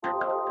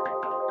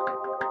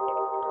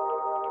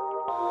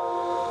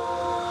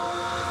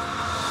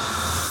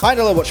Hi,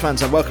 hello, watch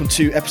fans, and welcome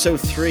to episode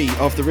 3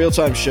 of the Real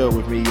Time Show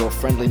with me, your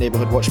friendly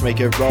neighbourhood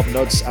watchmaker, Rob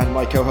Nuds, and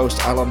my co-host,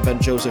 Alon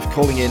Ben-Joseph,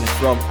 calling in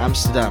from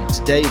Amsterdam.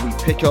 Today, we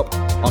pick up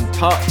on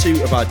part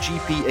 2 of our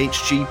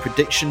GPHG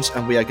predictions,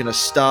 and we are going to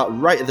start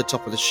right at the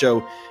top of the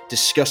show,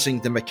 discussing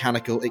the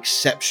mechanical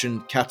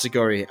exception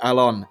category.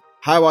 Alon,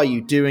 how are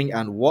you doing,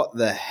 and what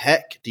the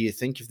heck do you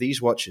think of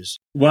these watches?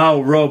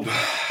 Wow, Rob,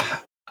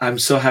 I'm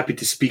so happy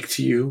to speak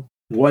to you.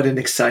 What an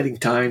exciting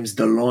times,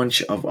 the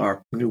launch of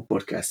our new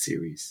podcast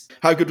series.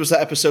 How good was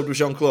that episode with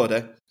Jean-Claude,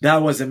 eh?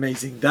 That was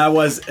amazing. That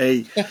was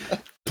a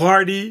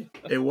party.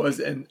 It was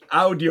an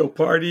audio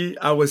party.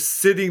 I was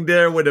sitting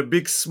there with a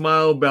big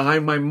smile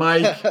behind my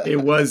mic.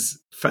 It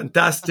was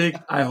fantastic.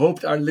 I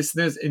hoped our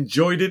listeners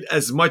enjoyed it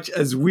as much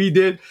as we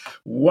did.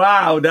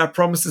 Wow, that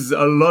promises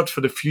a lot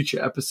for the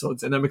future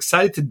episodes. And I'm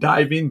excited to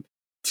dive in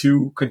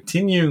to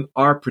continuing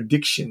our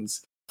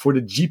predictions for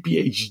the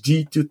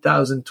GPHG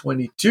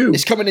 2022.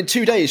 It's coming in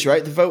 2 days,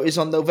 right? The vote is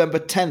on November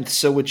 10th,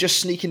 so we're just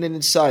sneaking in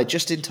inside,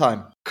 just in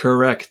time.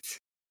 Correct.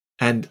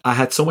 And I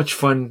had so much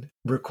fun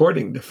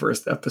recording the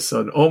first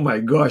episode. Oh my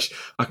gosh,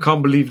 I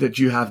can't believe that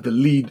you have the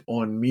lead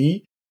on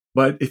me,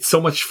 but it's so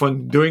much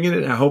fun doing it,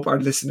 and I hope our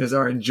listeners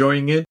are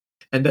enjoying it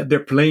and that they're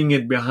playing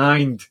it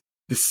behind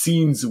the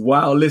scenes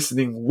while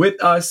listening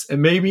with us,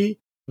 and maybe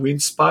we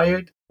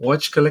inspired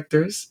watch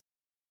collectors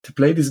to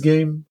play this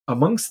game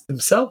amongst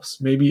themselves.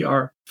 Maybe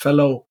our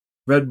fellow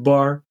Red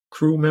Bar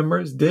crew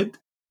members did.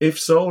 If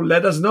so,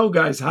 let us know,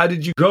 guys. How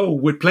did you go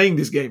with playing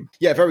this game?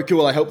 Yeah, very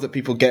cool. I hope that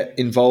people get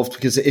involved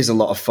because it is a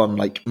lot of fun,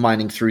 like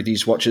mining through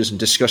these watches and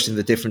discussing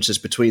the differences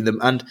between them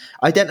and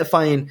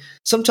identifying,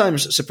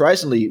 sometimes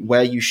surprisingly,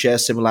 where you share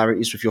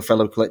similarities with your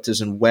fellow collectors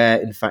and where,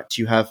 in fact,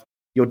 you have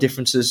your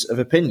differences of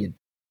opinion.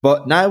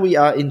 But now we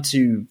are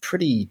into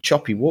pretty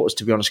choppy waters,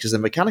 to be honest, because the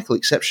mechanical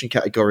exception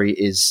category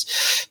is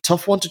a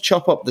tough one to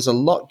chop up. There's a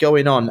lot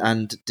going on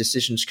and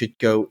decisions could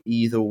go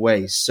either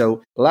way.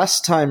 So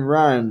last time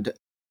round,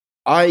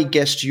 I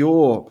guessed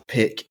your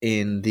pick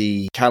in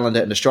the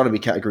calendar and astronomy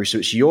category. So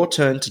it's your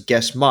turn to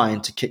guess mine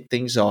to kick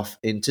things off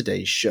in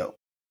today's show.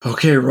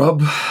 Okay,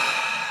 Rob.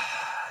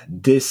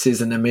 This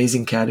is an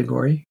amazing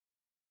category.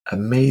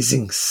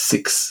 Amazing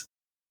 6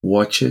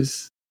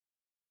 watches.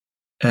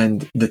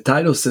 And the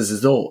title says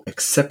it all,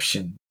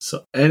 exception.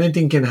 So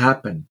anything can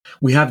happen.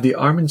 We have the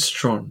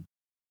Armstrong.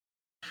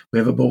 We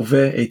have a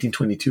Beauvais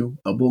 1822,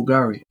 a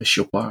Bulgari, a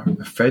Chopard,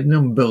 a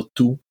Ferdinand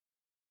Berthoud,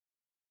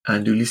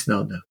 and Ulysse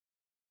Nardin.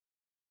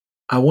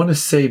 I want to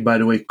say, by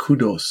the way,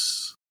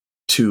 kudos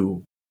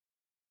to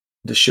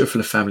the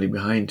Schöffler family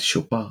behind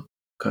Chopard,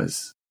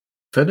 because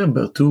Ferdinand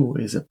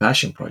Berthoud is a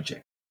passion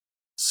project.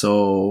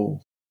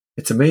 So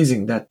it's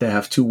amazing that they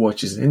have 2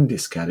 watches in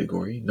this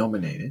category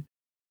nominated.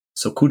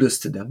 So kudos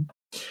to them.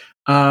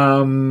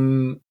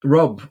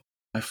 Rob,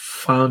 I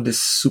found this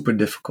super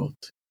difficult.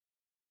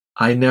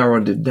 I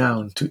narrowed it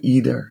down to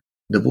either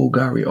the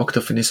Bulgari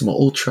Octofinissimo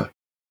Ultra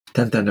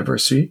 10th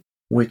anniversary,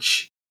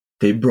 which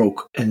they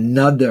broke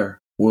another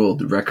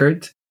world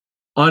record.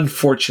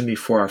 Unfortunately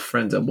for our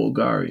friends at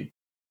Bulgari,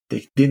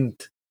 they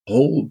didn't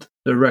hold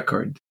the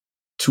record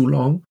too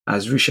long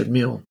as Richard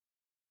Mille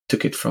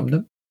took it from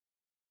them.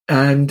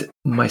 And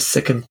my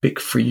second pick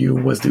for you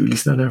was the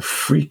Ulysse Nardin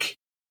Freak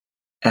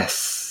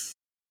S.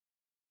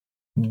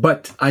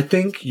 But I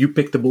think you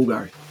picked the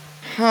Bulgari.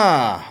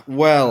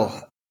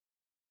 Well,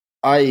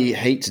 I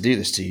hate to do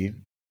this to you.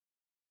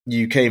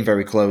 You came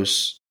very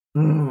close,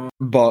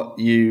 but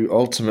you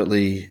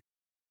ultimately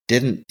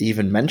didn't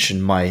even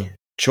mention my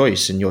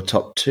choice in your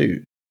top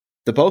 2.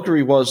 The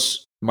Bulgari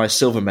was my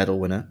silver medal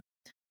winner,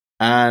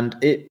 and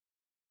it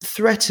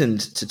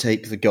threatened to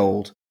take the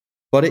gold,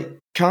 but it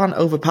can't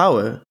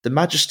overpower the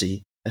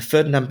majesty of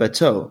Ferdinand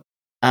Berthoud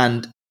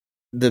and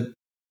the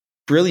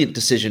brilliant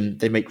decision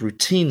they make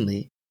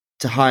routinely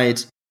to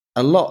hide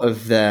a lot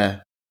of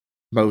their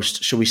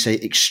most, shall we say,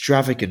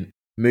 extravagant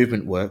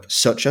movement work,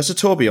 such as a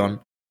tourbillon,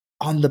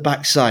 on the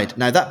backside.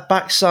 Now, that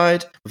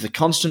backside, with the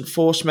constant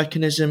force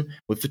mechanism,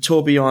 with the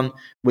tourbillon,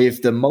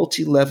 with the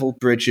multi-level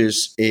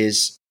bridges,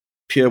 is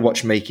pure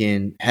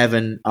watchmaking,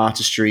 heaven,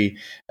 artistry,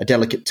 a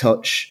delicate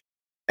touch,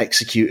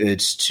 executed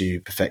to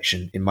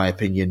perfection, in my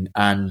opinion.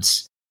 And,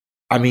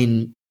 I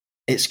mean,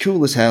 it's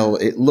cool as hell.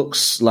 It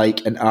looks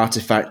like an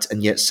artifact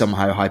and yet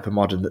somehow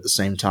hypermodern at the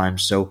same time.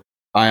 So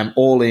I am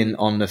all in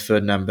on the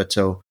Ferdinand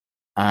Berthoud.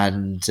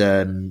 And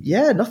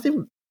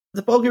nothing.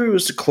 The Bulgari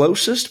was the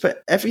closest,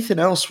 but everything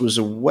else was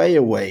a way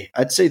away.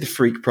 I'd say the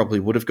Freak probably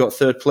would have got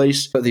 3rd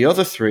place, but the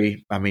other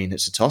 3, I mean,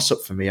 it's a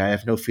toss-up for me. I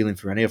have no feeling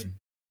for any of them.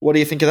 What do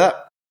you think of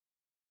that?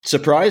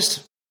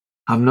 Surprised?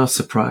 I'm not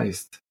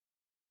surprised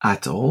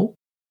at all,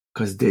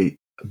 because they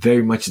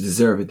very much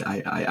deserve it.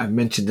 I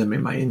mentioned them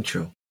in my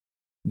intro.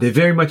 They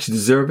very much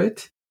deserve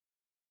it.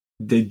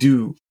 They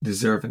do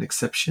deserve an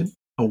exception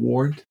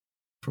award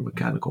for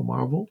Mechanical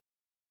Marvel.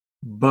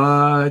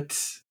 But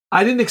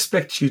I didn't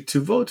expect you to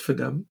vote for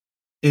them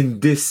in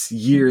this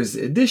year's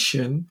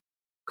edition,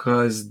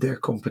 because their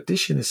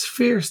competition is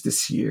fierce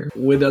this year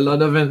with a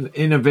lot of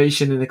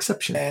innovation and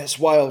exception. Yeah, it's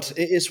wild.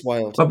 It is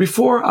wild. But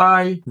before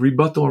I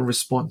rebuttal and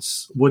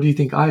response, what do you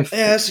think I've...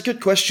 Yeah, that's a good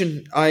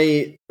question.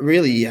 I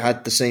really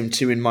had the same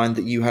two in mind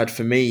that you had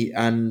for me,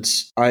 and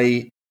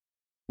I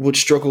would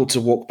struggle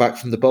to walk back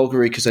from the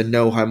Bulgari because I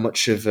know how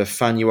much of a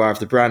fan you are of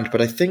the brand, but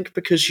I think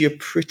because you're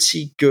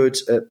pretty good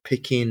at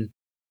picking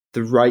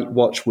the right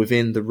watch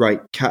within the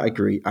right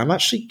category, I'm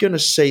actually going to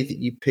say that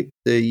you picked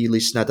the Yuli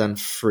Snadan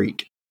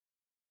Freak.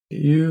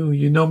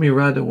 You know me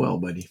rather well,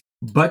 buddy.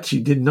 But you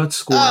did not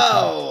score.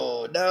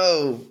 Oh,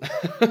 no.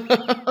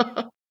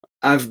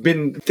 I've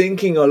been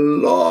thinking a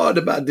lot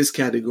about this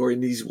category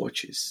in these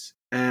watches.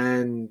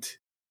 And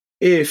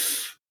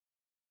if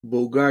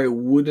Bulgari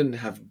wouldn't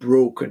have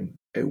broken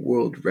a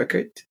world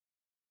record,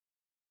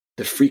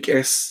 the Freak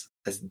S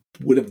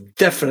would have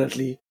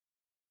definitely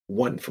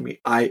won for me.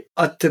 I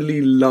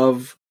utterly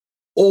love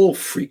all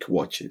Freak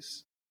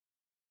watches.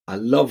 I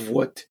love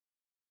what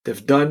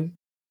they've done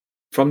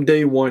from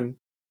day one.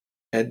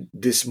 And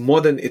this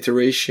modern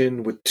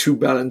iteration with 2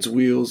 balance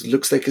wheels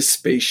looks like a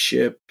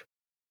spaceship.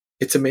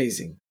 It's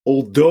amazing.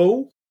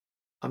 Although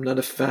I'm not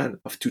a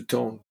fan of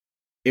two-tone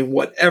in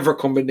whatever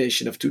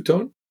combination of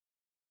two-tone,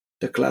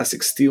 the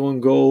classic steel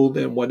and gold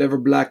and whatever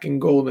black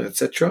and gold,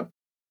 etc.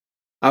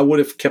 I would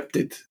have kept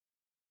it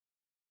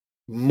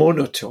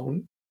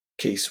monotone,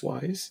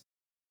 case-wise,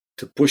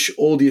 to push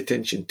all the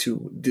attention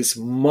to this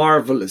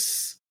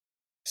marvelous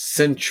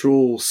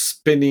central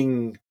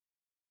spinning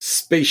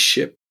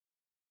spaceship.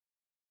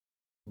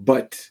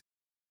 But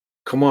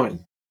come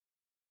on,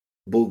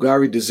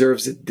 Bulgari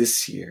deserves it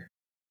this year.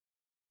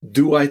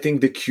 Do I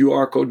think the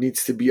QR code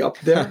needs to be up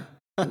there?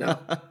 No.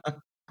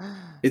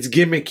 It's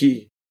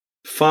gimmicky.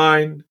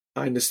 Fine.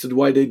 I understood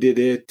why they did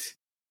it.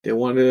 They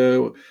want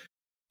to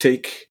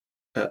take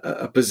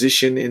a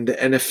position in the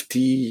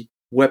NFT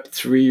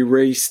Web3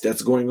 race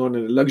that's going on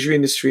in the luxury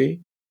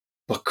industry.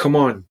 But come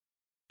on.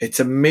 It's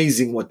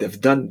amazing what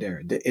they've done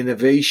there. The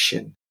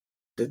innovation.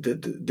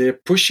 They're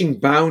pushing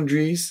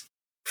boundaries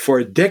for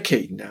a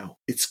decade now.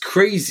 It's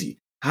crazy.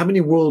 How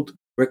many world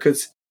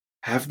records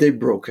have they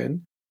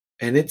broken?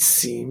 And it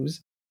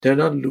seems they're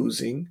not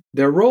losing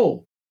their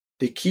role.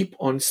 They keep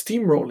on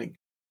steamrolling.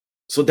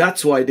 So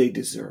that's why they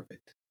deserve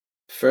it.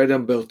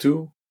 Ferdinand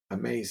Beltu,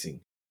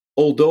 amazing.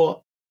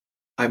 Although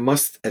I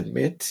must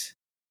admit,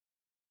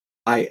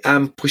 I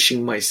am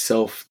pushing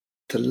myself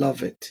to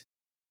love it.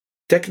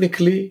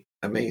 Technically,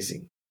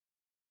 amazing.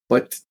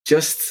 But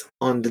just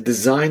on the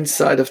design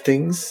side of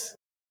things,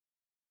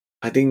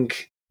 I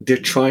think they're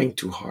trying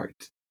too hard.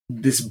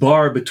 This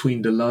bar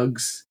between the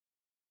lugs,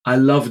 I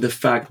love the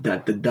fact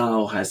that the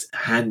dial has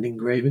hand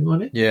engraving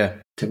on it. Yeah.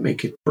 To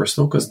make it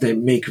personal, because they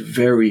make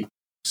very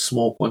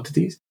small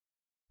quantities.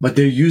 But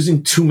they're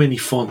using too many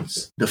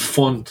fonts. The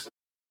font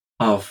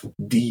of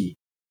the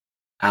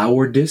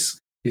hour disc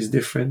is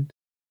different.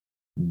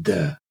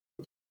 The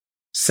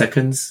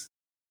seconds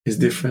is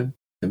different.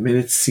 The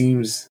minutes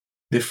seems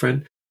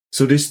different.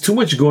 So there's too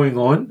much going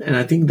on, and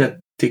I think that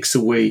takes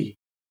away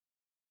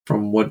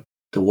from what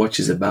the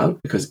watch is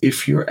about, because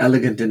if you're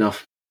elegant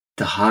enough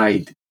to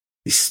hide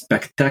the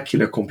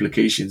spectacular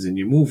complications in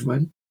your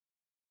movement,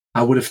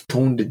 I would have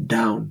toned it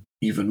down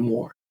even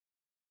more.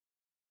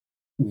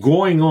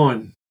 Going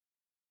on,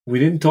 we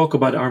didn't talk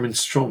about Armin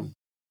Strom.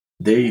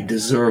 They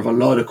deserve a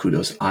lot of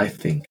kudos, I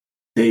think.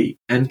 They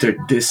entered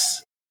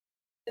this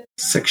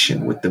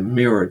section with the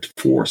Mirrored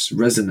Force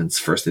Resonance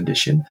First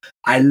Edition.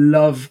 I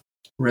love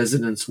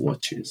resonance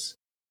watches.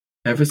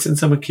 Ever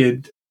since I'm a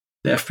kid,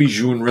 the FP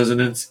Journe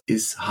Resonance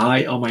is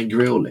high on my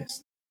grail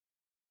list.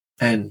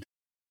 And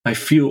I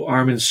feel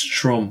Armin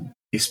Strom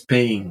is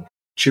paying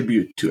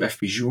tribute to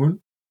FP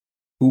Journe,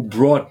 who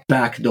brought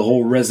back the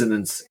whole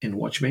resonance in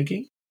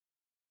watchmaking.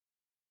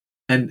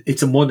 And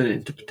it's a modern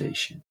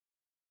interpretation.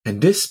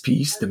 And this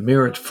piece, the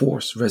Mirrored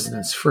Force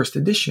Resonance First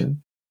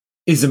Edition,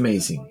 is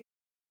amazing.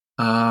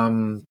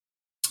 And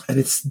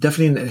it's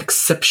definitely an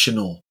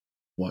exceptional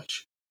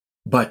watch.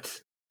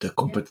 But the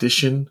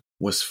competition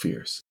was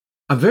fierce.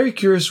 I'm very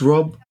curious,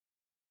 Rob,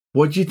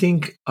 what do you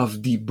think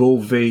of the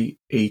Beauvais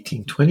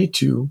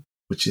 1822,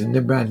 which is in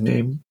the brand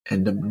name,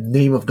 and the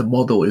name of the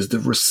model is the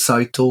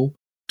Recital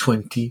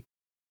 20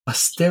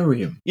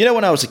 Asterium? You know,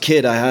 when I was a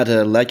kid, I had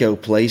a Lego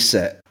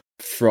playset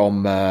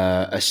from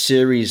a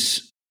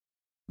series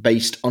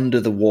based under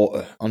the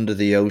water, under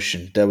the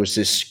ocean. There was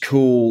this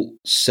cool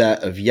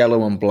set of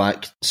yellow and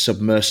black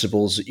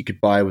submersibles that you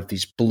could buy with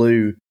these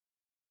blue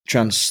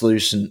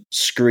translucent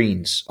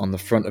screens on the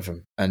front of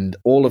them. And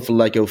all of the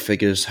Lego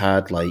figures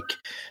had like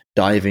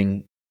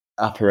diving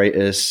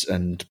apparatus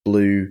and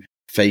blue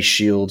face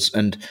shields,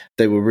 and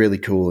they were really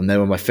cool. And they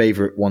were my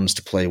favorite ones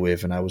to play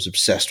with, and I was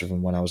obsessed with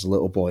them when I was a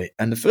little boy.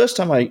 And the first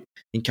time I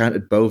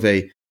encountered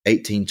Beauvais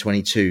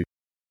 1822,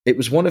 it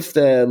was one of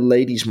their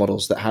ladies'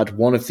 models that had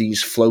one of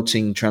these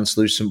floating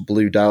translucent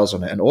blue dials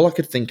on it. And all I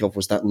could think of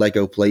was that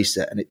Lego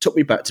playset. And it took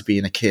me back to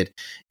being a kid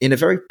in a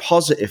very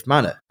positive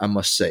manner, I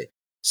must say.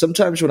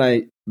 Sometimes when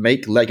I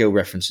make Lego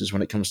references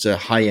when it comes to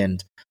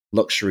high-end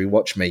luxury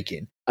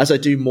watchmaking, as I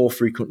do more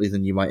frequently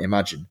than you might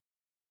imagine.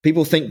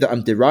 People think that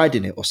I'm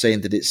deriding it or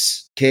saying that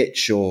it's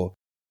kitsch or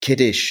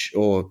kiddish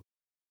or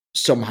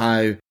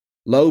somehow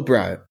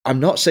lowbrow. I'm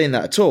not saying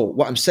that at all.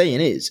 What I'm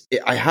saying is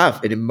I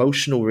have an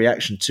emotional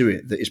reaction to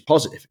it that is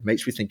positive. It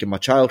makes me think of my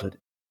childhood.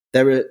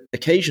 There are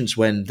occasions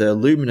when the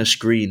luminous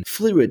green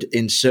fluid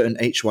in certain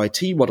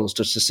HYT models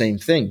does the same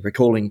thing,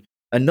 recalling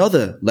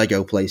another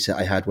Lego playset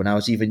I had when I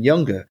was even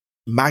younger.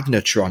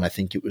 Magnetron, I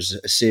think it was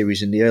a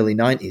series in the early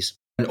 90s.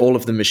 And all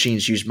of the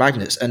machines used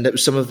magnets. And it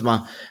was some of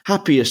my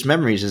happiest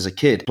memories as a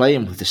kid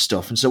playing with this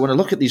stuff. And so when I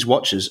look at these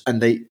watches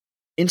and they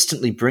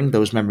instantly bring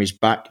those memories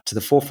back to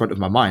the forefront of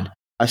my mind,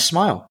 I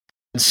smile.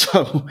 And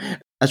so,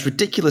 as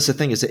ridiculous a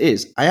thing as it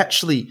is, I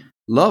actually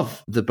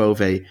love the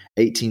Beauvais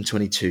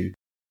 1822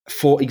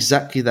 for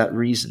exactly that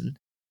reason.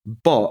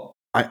 But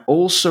I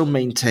also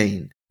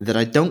maintain that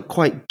I don't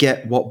quite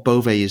get what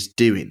Beauvais is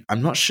doing.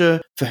 I'm not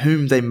sure for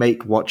whom they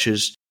make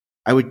watches.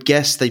 I would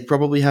guess they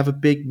probably have a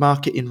big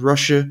market in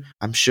Russia.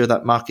 I'm sure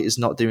that market is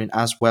not doing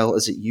as well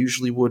as it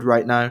usually would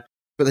right now.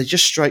 But they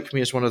just strike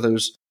me as one of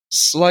those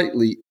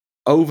slightly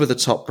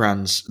over-the-top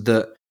brands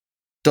that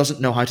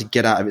doesn't know how to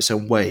get out of its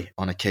own way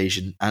on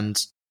occasion.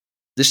 And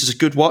this is a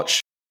good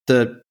watch.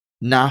 The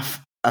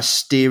NAF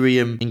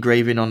Asterium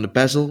engraving on the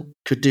bezel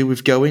could do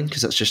with going,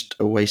 because that's just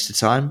a waste of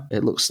time.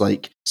 It looks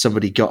like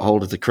somebody got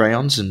hold of the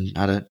crayons and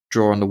had a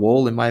draw on the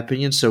wall, in my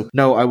opinion. So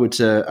no, I would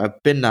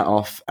bin that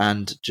off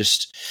and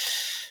just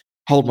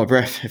hold my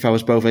breath if I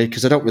was Beauvais,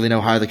 because I don't really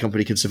know how the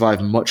company can survive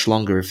much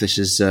longer if this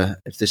is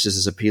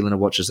as appealing a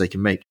watch as they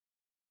can make.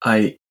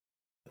 I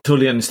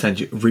totally understand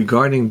you.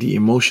 Regarding the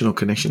emotional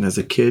connection as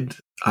a kid,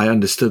 I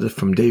understood it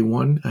from day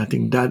one. I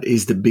think that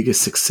is the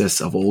biggest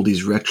success of all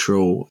these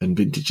retro and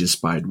vintage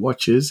inspired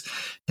watches.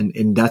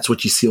 And that's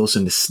what you see also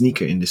in the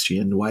sneaker industry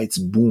and why it's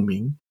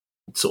booming.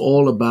 It's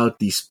all about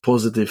these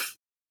positive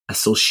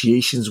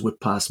associations with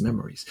past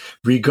memories.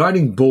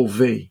 Regarding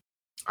Beauvais,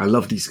 I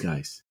love these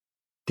guys.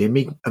 They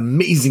make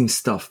amazing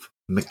stuff,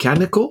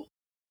 mechanical,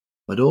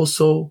 but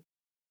also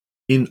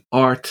in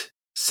art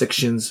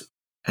sections.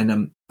 And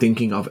I'm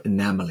thinking of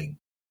enameling.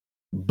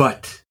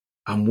 But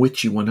I'm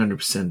with you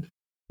 100%.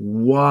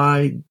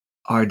 Why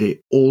are they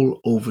all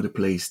over the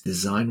place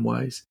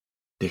design-wise?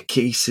 Their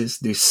cases,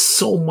 there's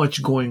so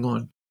much going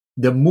on.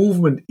 The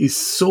movement is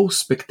so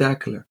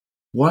spectacular.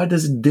 Why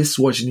does this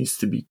watch needs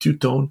to be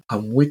two-tone?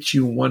 I'm with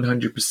you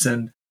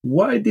 100%.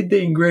 Why did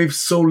they engrave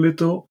so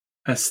little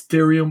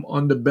asterium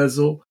on the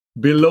bezel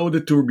below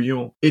the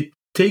tourbillon? It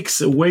takes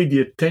away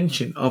the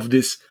attention of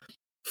this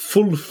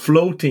full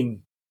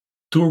floating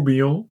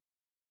tourbillon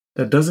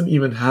that doesn't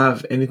even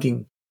have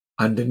anything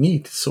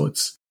underneath. So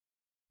it's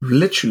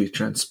literally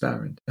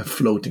transparent and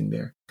floating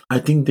there. I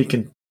think they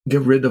can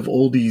get rid of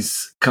all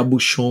these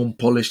cabochon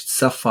polished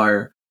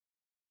sapphire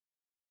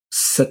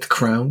set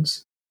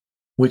crowns,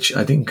 which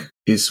I think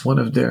is one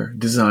of their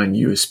design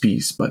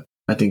USPs, but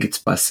I think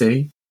it's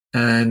passé.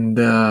 And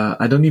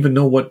I don't even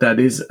know what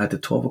that is at the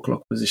 12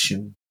 o'clock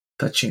position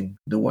touching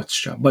the watch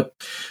strap. But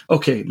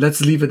okay,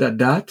 let's leave it at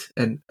that.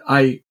 And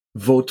I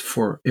vote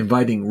for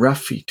inviting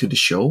Rafi to the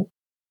show,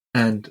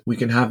 and we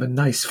can have a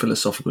nice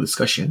philosophical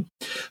discussion.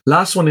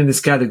 Last one in this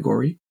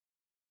category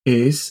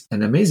is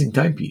an amazing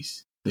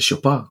timepiece, the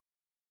Chopard,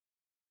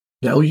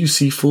 the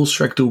LUC Full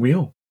Strike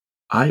Tourbillon.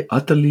 I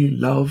utterly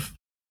love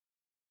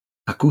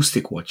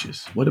acoustic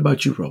watches. What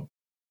about you, Rob?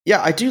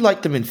 Yeah, I do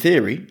like them in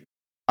theory.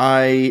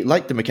 I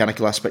like the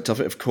mechanical aspect of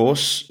it, of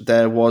course.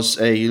 There was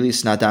a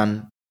Ulysse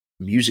Nardin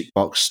music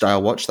box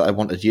style watch that I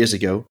wanted years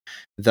ago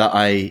that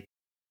I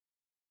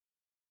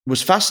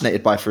was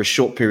fascinated by for a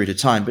short period of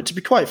time. But to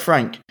be quite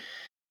frank,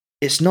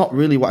 it's not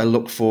really what I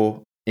look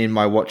for in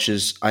my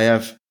watches. I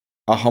have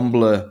a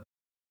humbler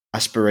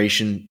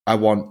aspiration. I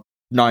want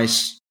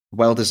nice,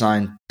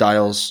 well-designed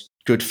dials,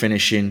 good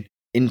finishing,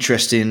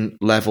 interesting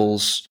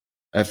levels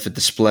for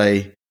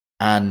display,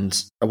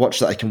 and a watch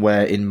that I can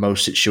wear in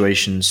most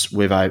situations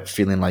without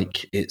feeling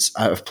like it's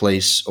out of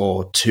place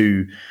or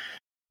too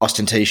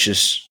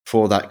ostentatious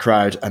for that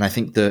crowd. And I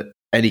think that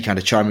any kind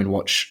of chiming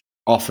watch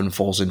often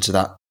falls into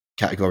that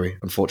category,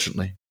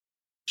 unfortunately.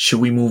 Should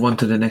we move on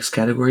to the next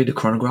category, the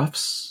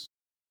chronographs?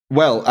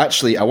 Well,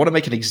 actually, I want to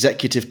make an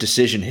executive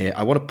decision here.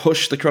 I want to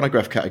push the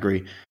chronograph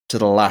category to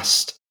the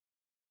last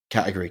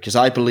category because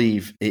I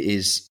believe it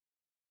is,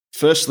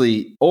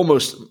 firstly,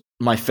 almost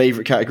my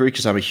favorite category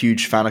because I'm a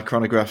huge fan of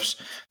chronographs,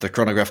 the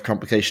chronograph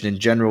complication in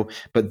general.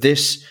 But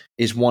this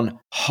is one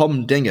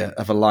humdinger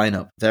of a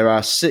lineup. There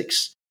are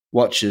 6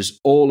 watches,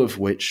 all of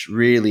which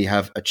really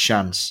have a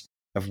chance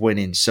of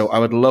winning. So I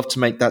would love to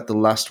make that the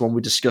last one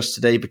we discuss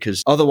today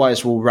because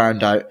otherwise we'll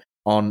round out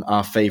on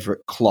our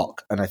favorite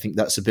clock. And I think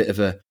that's a bit of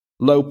a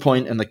low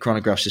point and the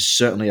chronographs is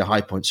certainly a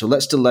high point. So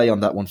let's delay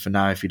on that one for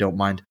now, if you don't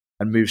mind,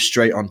 and move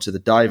straight on to the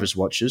divers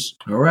watches.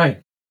 All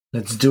right,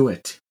 let's do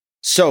it.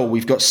 So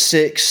we've got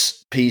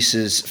 6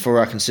 pieces for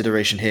our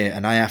consideration here.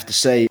 And I have to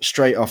say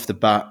straight off the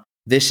bat,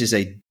 this is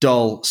a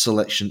dull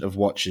selection of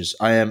watches.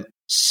 I am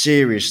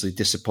seriously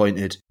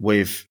disappointed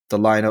with the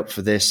lineup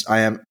for this. I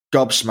am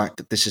gobsmacked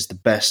that this is the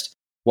best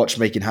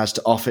watchmaking has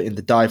to offer in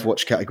the dive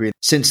watch category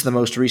since the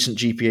most recent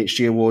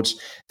GPHG awards.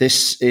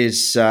 This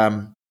is,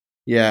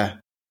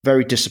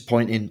 very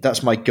disappointing.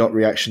 That's my gut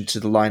reaction to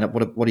the lineup.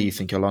 What do you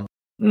think, Alon?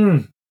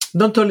 Don't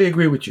totally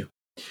agree with you.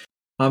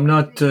 I'm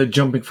not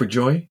jumping for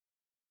joy.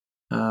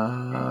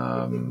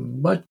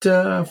 But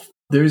there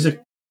is a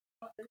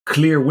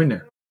clear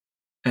winner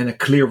and a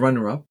clear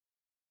runner-up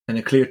and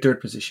a clear third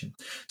position.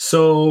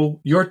 So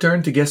your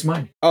turn to guess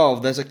mine. Oh,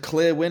 there's a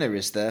clear winner,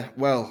 is there?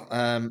 Well,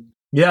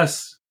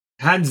 yes,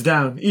 hands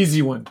down,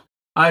 easy one.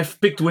 I've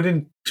picked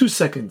within 2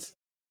 seconds.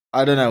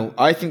 I don't know.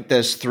 I think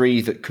there's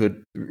 3 that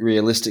could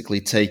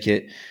realistically take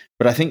it,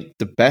 but I think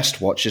the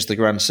best watch is the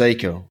Grand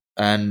Seiko,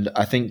 and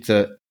I think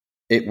that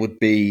it would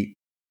be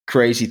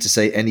crazy to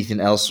say anything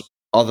else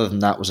other than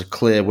that was a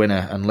clear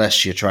winner,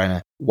 unless you're trying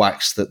to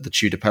wax that the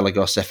Tudor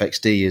Pelagos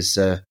FXD is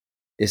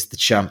the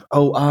champ.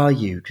 Oh, are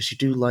you? Because you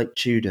do like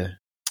Tudor.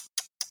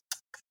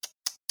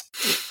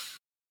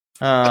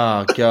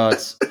 Oh, God.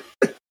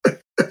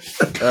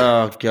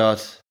 Oh,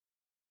 God.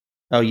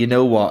 Oh, you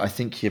know what? I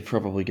think you're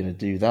probably going to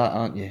do that,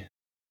 aren't you?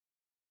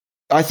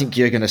 I think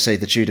you're going to say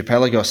the Tudor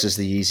Pelagos is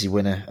the easy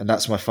winner, and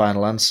that's my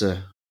final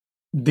answer.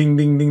 Ding,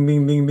 ding, ding,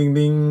 ding, ding, ding,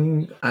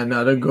 ding.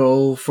 Another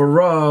goal for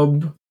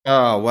Rob.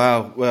 Oh,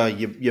 wow. Well,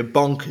 you're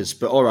bonkers,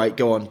 but all right,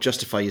 go on.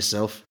 Justify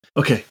yourself.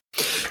 Okay.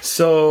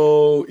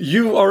 So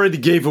you already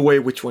gave away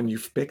which one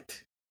you've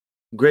picked.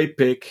 Great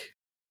pick.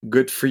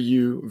 Good for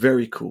you.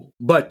 Very cool.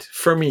 But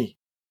for me,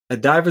 a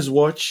diver's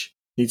watch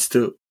needs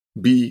to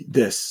be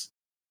this.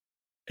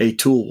 A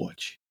tool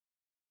watch.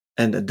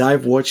 And a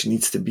dive watch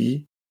needs to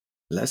be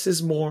less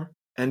is more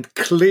and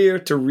clear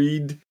to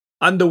read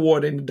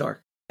underwater in the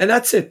dark. And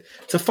that's it.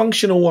 It's a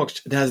functional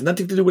watch. It has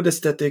nothing to do with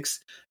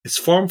aesthetics. Its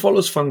form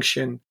follows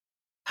function.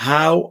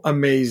 How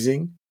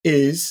amazing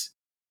is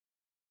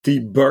the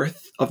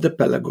birth of the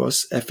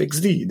Pelagos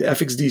FXD? The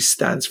FXD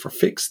stands for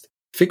fixed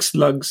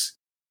lugs,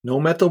 no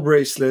metal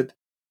bracelet,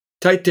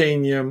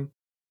 titanium.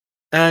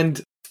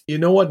 And you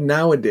know what?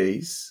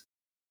 Nowadays,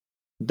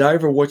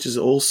 diver watches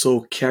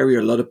also carry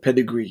a lot of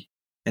pedigree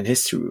and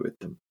history with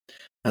them.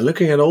 And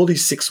looking at all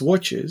these 6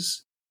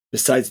 watches,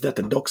 besides that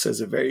the Doxa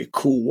is a very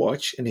cool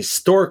watch and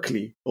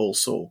historically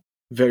also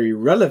very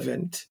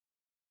relevant,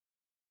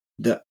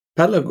 the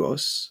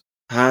Pelagos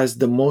has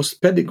the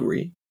most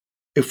pedigree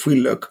if we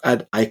look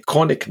at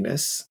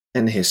iconicness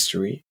and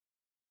history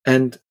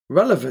and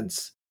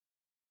relevance.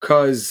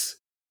 Because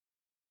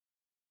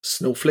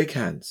snowflake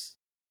hands.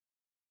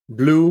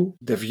 Blue,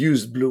 they've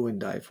used blue in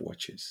dive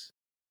watches.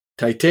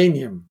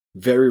 Titanium,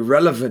 very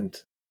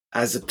relevant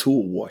as a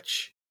tool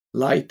watch.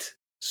 Light,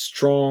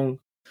 strong.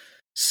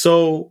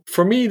 So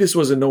for me, this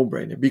was a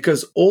no-brainer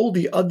because all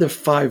the other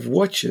 5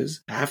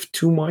 watches have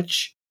too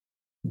much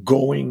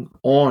going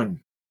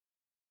on.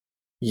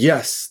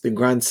 Yes, the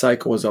Grand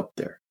Seiko was up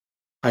there.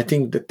 I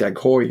think the Tag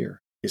Heuer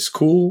is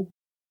cool.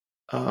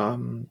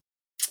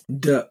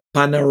 The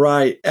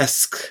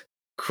Panerai-esque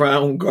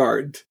crown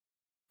guard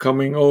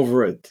coming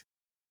over it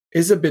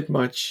is a bit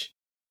much.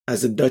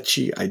 As a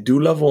Dutchie, I do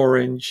love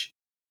orange.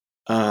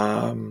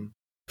 Fun,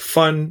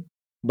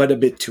 but a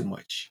bit too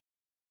much.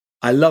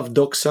 I love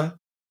Doxa.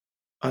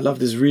 I love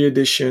this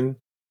re-edition.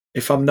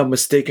 If I'm not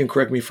mistaken,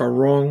 correct me if I'm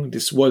wrong,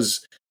 this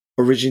was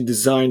originally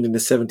designed in the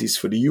 70s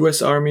for the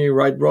US Army,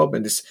 right, Rob?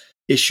 And this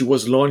issue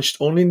was launched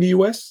only in the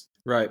US?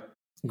 Right.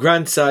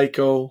 Grand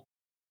Seiko,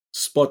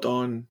 spot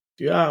on.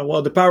 Yeah,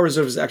 well, the Power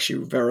Reserve is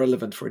actually very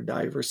relevant for a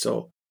diver,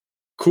 so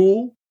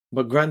cool.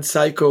 But Grand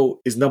Seiko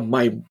is not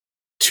my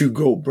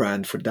to-go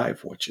brand for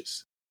dive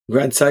watches.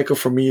 Grand Seiko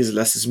for me is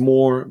less is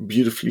more,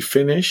 beautifully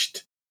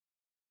finished.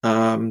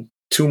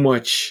 Too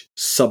much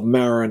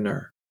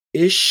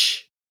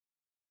Submariner-ish,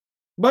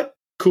 but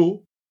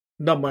cool.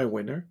 Not my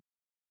winner.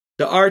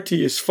 The RT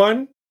is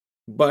fun,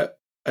 but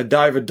a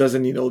diver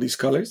doesn't need all these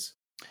colors.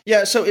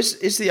 Yeah, so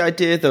is the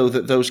idea, though,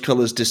 that those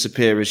colors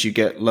disappear as you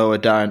get lower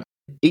down?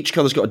 Each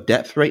color's got a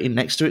depth rating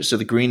next to it, so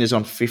the green is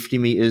on 50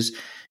 meters,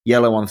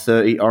 yellow on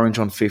 30, orange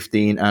on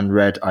 15, and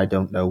red, I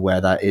don't know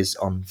where that is,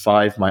 on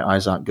 5. My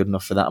eyes aren't good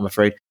enough for that, I'm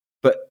afraid.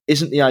 But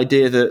isn't the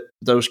idea that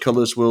those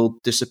colors will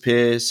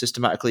disappear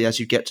systematically as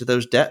you get to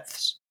those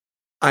depths?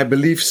 I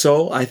believe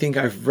so. I think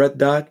I've read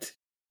that.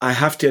 I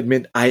have to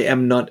admit, I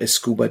am not a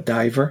scuba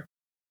diver,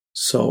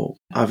 so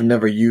I've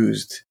never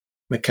used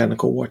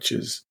mechanical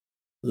watches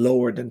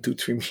lower than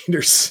 2-3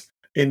 meters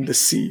in the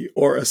sea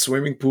or a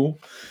swimming pool.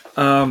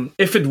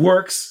 If it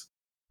works,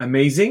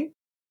 amazing.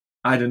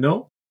 I don't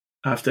know.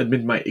 I have to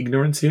admit my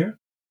ignorance here.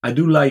 I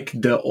do like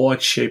the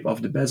odd shape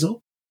of the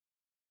bezel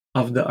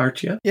of the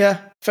Artia.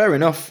 Yeah, fair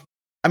enough.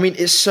 I mean,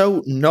 it's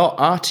so not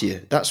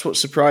Artia. That's what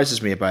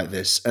surprises me about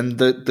this. And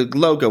the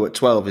logo at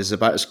 12 is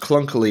about as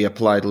clunkily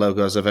applied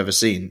logo as I've ever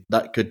seen.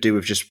 That could do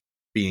with just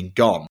being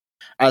gone.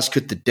 As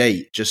could the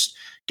date. Just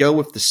go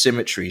with the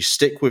symmetry.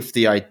 Stick with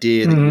the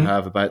idea that you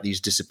have about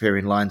these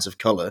disappearing lines of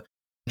color.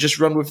 Just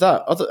run with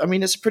that. I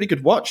mean, it's a pretty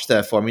good watch,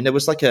 therefore. I mean, there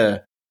was like an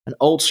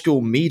old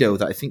school Mido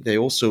that I think they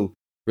also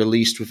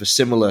released with a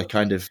similar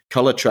kind of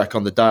color track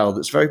on the dial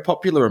that's very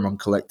popular among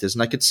collectors.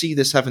 And I could see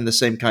this having the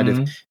same kind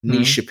of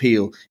niche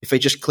appeal if they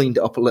just cleaned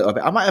it up a little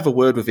bit. I might have a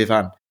word with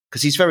Ivan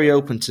because he's very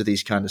open to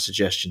these kind of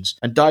suggestions.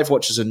 And dive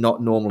watches are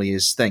not normally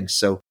his thing.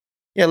 So,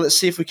 yeah, let's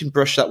see if we can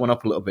brush that one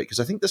up a little bit because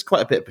I think there's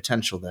quite a bit of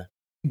potential there.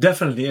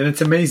 Definitely. And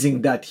it's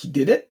amazing that he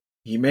did it.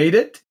 He made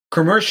it.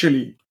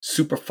 Commercially,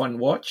 super fun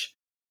watch.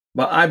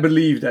 But I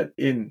believe that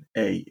in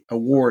a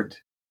award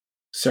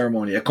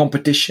ceremony, a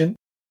competition,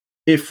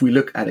 if we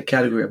look at a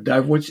category of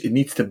dive watch, it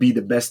needs to be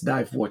the best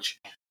dive watch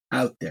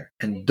out there.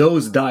 And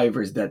those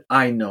divers that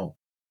I know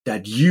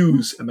that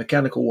use a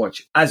mechanical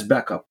watch as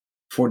backup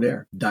for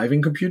their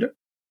diving computer,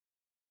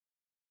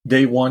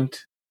 they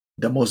want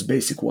the most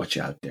basic watch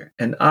out there.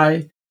 And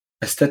I,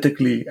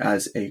 aesthetically,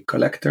 as a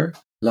collector,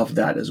 love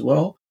that as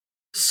well.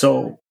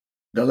 So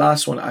the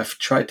last one I've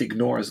tried to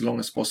ignore as long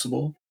as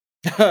possible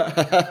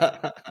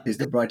is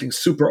the Breitling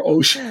Super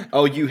Ocean.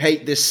 Oh, you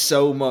hate this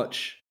so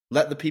much.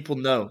 Let the people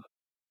know.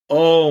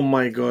 Oh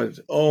my God.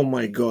 Oh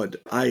my God.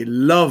 I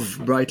love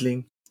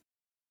Breitling.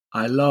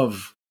 I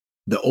love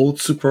the old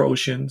Super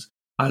Oceans.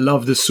 I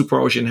love the Super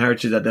Ocean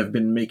heritage that they've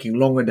been making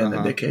longer than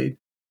a decade.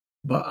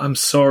 But I'm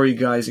sorry,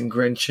 guys in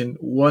Grenchen.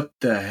 What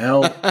the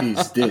hell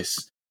is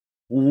this?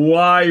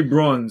 Why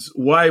bronze?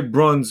 Why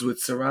bronze with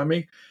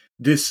ceramic?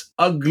 This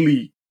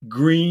ugly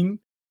green.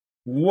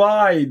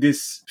 Why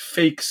this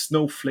fake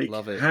snowflake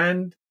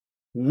hand?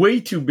 Way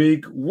too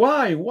big.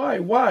 Why?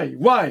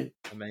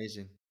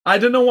 Amazing. I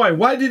don't know why.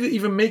 Why did it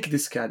even make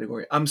this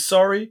category? I'm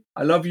sorry.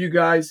 I love you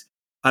guys.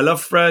 I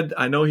love Fred.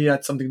 I know he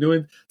had something to do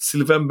with it.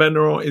 Sylvain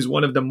Benneron is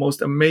one of the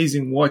most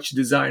amazing watch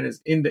designers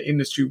in the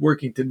industry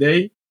working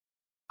today.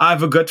 I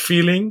have a gut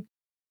feeling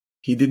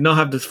he did not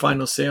have the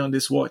final say on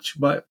this watch.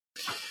 But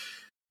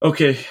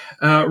okay,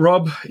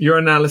 Rob, your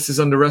analysis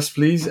on the rest,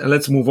 please, and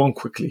let's move on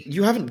quickly.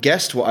 You haven't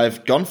guessed what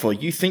I've gone for.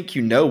 You think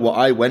you know what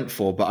I went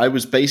for, but I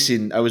was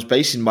basing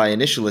my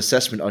initial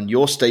assessment on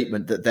your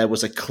statement that there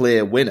was a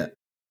clear winner.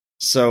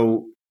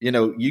 So,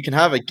 you can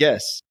have a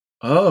guess.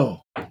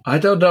 Oh, I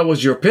thought that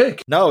was your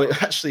pick. No,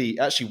 it actually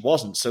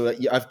wasn't. So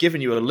I've given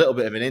you a little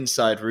bit of an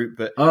inside route,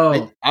 but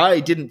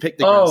I didn't pick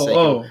the Grand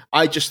Seiko.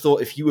 I just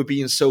thought if you were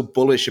being so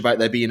bullish about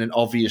there being an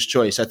obvious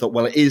choice, I thought,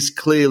 well, it is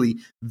clearly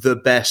the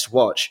best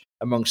watch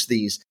amongst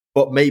these,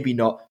 but maybe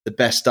not the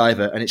best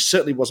diver. And it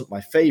certainly wasn't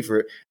my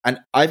favorite.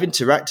 And I've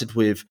interacted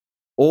with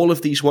all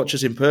of these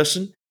watches in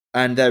person,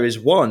 and there is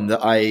one that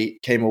I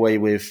came away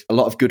with a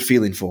lot of good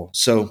feeling for.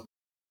 So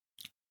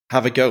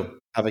have a go.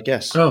 Have a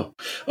guess. Oh,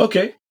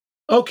 okay.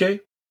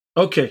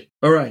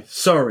 All right.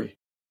 Sorry.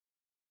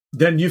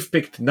 Then you've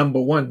picked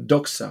number 1,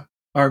 Doxa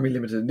Army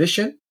Limited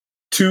Edition.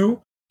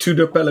 2,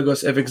 Tudor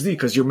Pelagos FXD,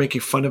 because you're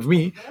making fun of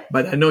me,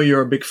 but I know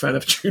you're a big fan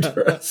of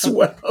Tudor as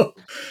well.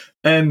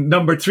 And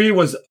number 3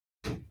 was,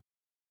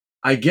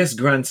 I guess,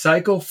 Grand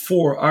Seiko.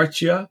 4,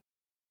 Arcia.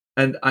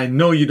 And I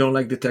know you don't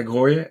like the Tag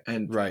Heuer.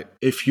 And right.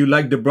 If you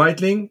like the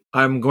Breitling,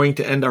 I'm going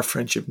to end our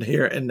friendship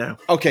here and now.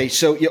 Okay,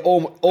 so you're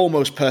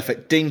almost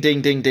perfect. Ding,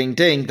 ding, ding, ding,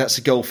 ding. That's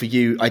a goal for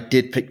you. I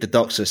did pick the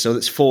Doxa, so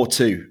that's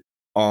 4-2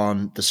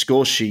 on the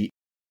score sheet.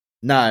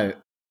 Now,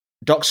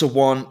 Doxa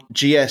 1,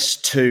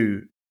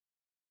 GS2,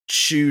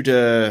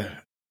 Tudor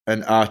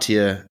and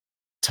Artia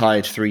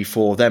tied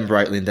 3-4, then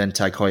Breitling, then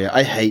Tag Heuer.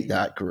 I hate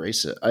that Aqua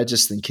Racer. I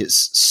just think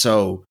it's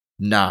so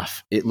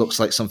naff. It looks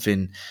like some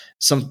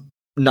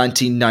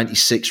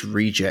 1996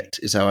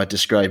 reject is how I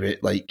describe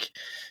it. Like,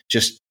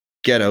 just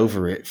get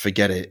over it,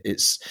 forget it.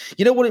 It's,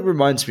 you know what it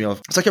reminds me of?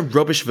 It's like a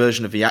rubbish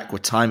version of the Aqua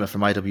Timer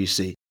from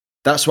IWC.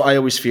 That's what I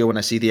always feel when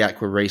I see the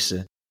Aqua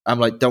Racer. I'm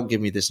like, don't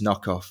give me this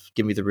knockoff,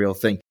 give me the real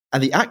thing.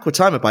 And the Aqua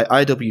Timer by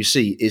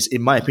IWC is,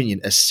 in my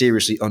opinion, a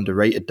seriously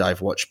underrated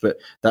dive watch, but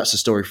that's a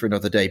story for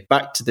another day.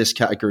 Back to this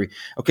category.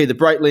 Okay, the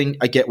Breitling,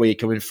 I get where you're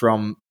coming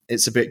from.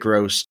 It's a bit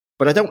gross,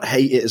 but I don't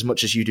hate it as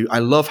much as you do. I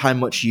love how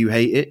much you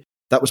hate it.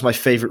 That was my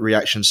favorite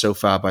reaction so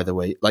far, by the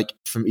way, like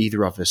from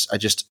either of us. I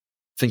just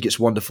think it's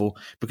wonderful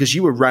because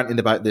you were ranting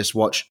about this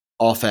watch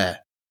off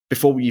air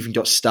before we even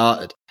got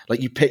started.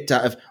 Like, you picked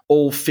out of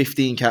all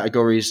 15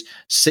 categories,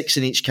 6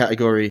 in each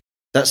category.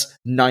 That's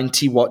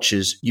 90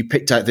 watches. You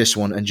picked out this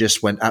one and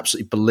just went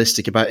absolutely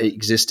ballistic about it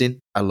existing.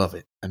 I love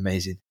it.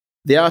 Amazing.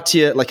 The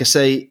Artia, like I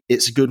say,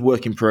 it's a good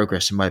work in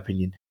progress, in my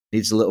opinion.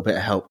 Needs a little bit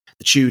of help.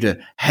 The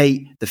Tudor,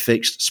 hate the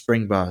fixed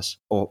spring bars.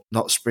 Or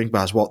not spring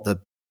bars,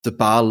 the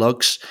bar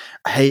lugs.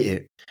 I hate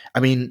it.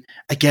 I mean,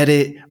 I get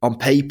it on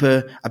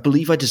paper. I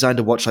believe I designed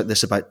a watch like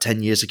this about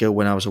 10 years ago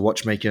when I was a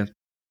watchmaker.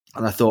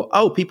 And I thought,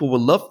 oh, people will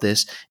love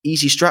this.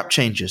 Easy strap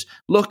changes.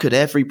 Look at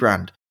every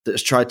brand that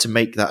has tried to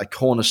make that a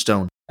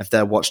cornerstone of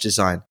their watch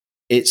design.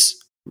 It's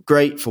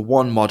great for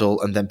one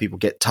model, and then people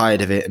get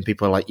tired of it, and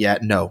people are like, yeah,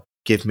 no,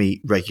 give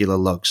me regular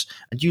lugs.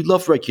 And you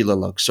love regular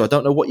lugs, so I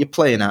don't know what you're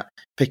playing at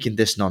picking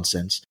this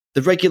nonsense.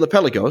 The regular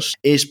Pelagos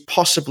is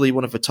possibly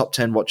one of the top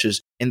 10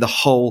 watches in the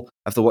whole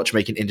of the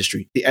watchmaking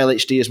industry. The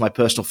LHD is my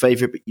personal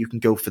favorite, but you can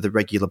go for the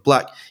regular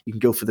black, you can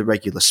go for the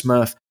regular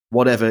Smurf,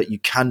 whatever. You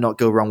cannot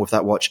go wrong with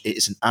that watch. It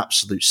is an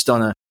absolute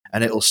stunner,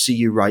 and it'll see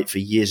you right for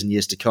years and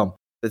years to come.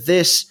 But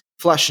this,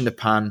 flash in the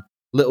pan,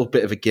 Little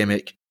bit of a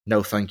gimmick.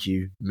 No, thank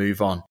you.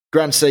 Move on.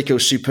 Grand Seiko,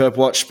 superb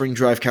watch. Spring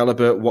drive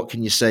caliber. What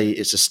can you say?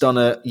 It's a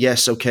stunner.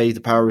 Yes, okay, the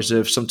power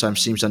reserve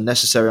sometimes seems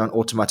unnecessary on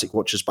automatic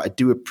watches, but I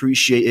do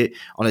appreciate it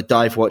on a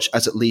dive watch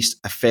as at least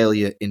a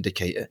failure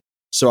indicator.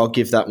 So I'll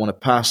give that one a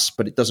pass,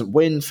 but it doesn't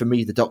win. For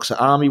me, the Doxa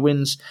Army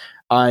wins.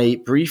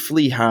 I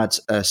briefly had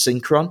a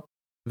Synchron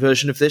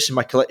version of this in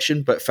my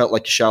collection, but felt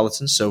like a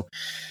charlatan, so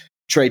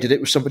traded it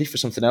with somebody for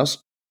something else.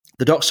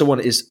 The Doxa one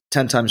is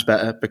 10 times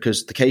better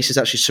because the case is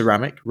actually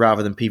ceramic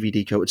rather than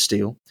PVD coated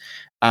steel,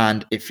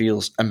 and it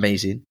feels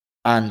amazing.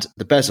 And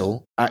the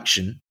bezel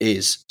action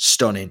is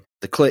stunning.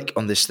 The click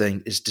on this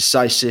thing is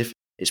decisive,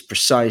 it's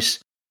precise,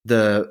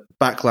 the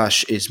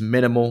backlash is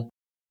minimal,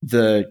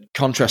 the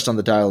contrast on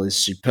the dial is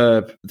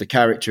superb, the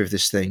character of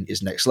this thing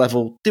is next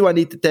level. Do I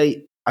need the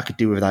date? I could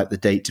do without the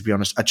date, to be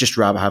honest. I'd just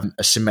rather have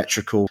a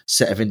symmetrical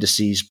set of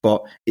indices,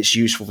 but it's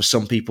useful for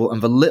some people. And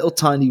the little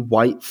tiny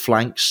white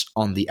flanks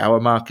on the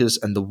hour markers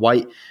and the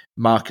white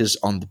markers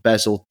on the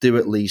bezel do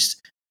at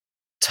least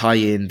tie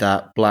in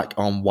that black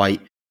on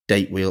white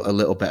date wheel a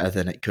little better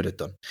than it could have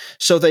done.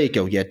 So there you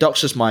go. Yeah,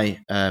 Doxa's my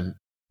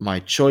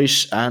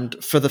choice.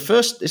 And for the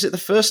first, is it the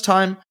first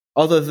time,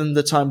 other than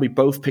the time we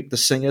both picked the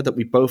singer, that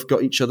we both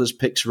got each other's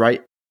picks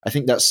right? I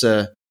think that's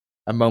a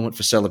moment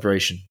for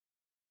celebration.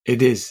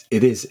 It is.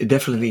 It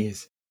definitely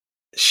is.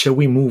 Shall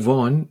we move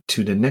on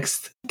to the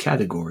next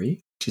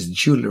category, which is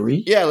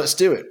jewelry? Yeah, let's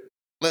do it.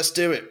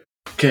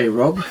 Okay,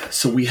 Rob.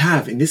 So we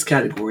have in this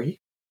category,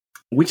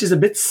 which is a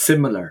bit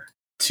similar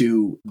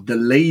to the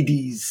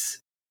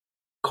ladies'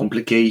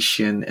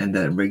 complication and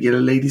the regular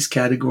ladies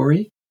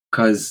category,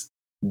 because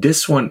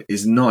this one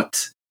is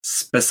not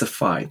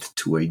specified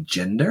to a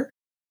gender,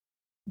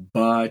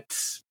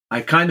 but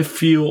I kind of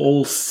feel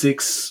all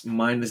 6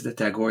 minus the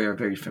Tagore are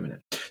very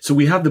feminine. So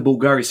we have the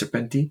Bulgari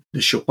Serpenti,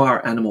 the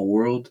Chopard Animal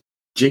World,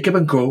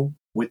 Jacob & Co.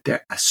 with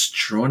their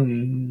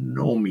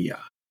Astronomia,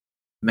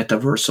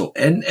 Metaverso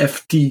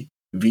NFT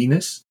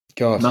Venus,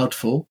 God.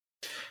 mouthful,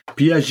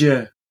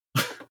 Piaget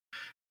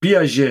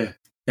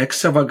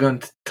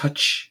Extravagant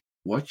Touch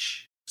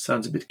Watch.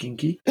 Sounds a bit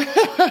kinky.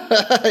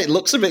 It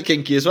looks a bit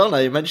kinky as well now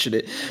you mention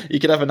it. You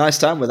could have a nice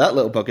time with that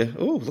little bugger.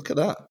 Oh, look at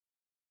that.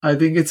 I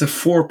think it's a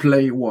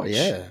foreplay watch.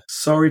 Yeah.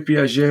 Sorry,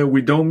 Piaget,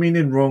 we don't mean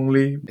it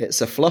wrongly.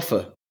 It's a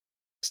fluffer.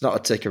 It's not a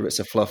ticker, it's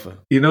a fluffer.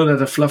 You know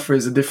that a fluffer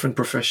is a different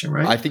profession,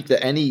 right? I think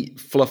that any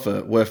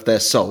fluffer worth their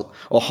salt,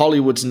 or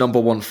Hollywood's number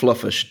one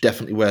fluffer, should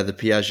definitely wear the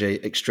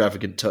Piaget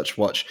Extravagant Touch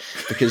watch,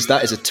 because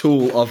that is a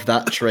tool of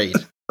that trade.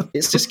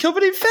 It's just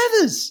covered in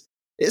feathers.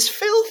 It's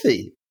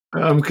filthy.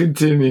 I'm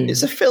continuing.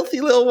 It's a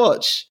filthy little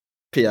watch.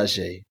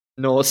 Piaget.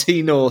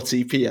 Naughty,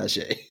 naughty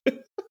Piaget.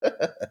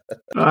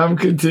 I'm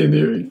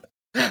continuing.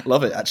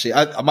 Love it, actually.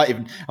 I might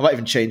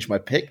even change my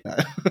pick now.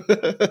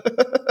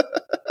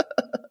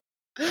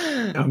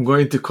 I'm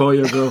going to call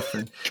your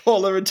girlfriend.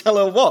 Call her and tell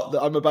her what?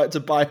 That I'm about to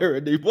buy her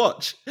a new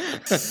watch.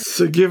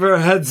 So give her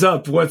a heads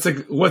up.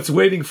 What's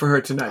waiting for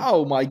her tonight?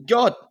 Oh my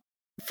God.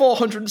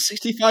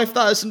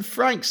 465,000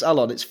 francs,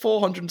 Alon. It's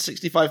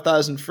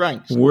 465,000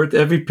 francs. Worth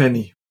every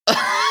penny.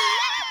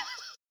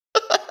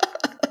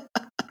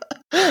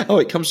 Oh,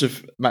 it comes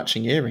with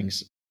matching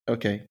earrings.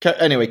 Okay.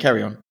 Anyway,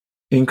 carry on.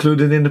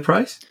 Included in the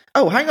price?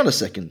 Oh, hang on a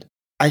second.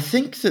 I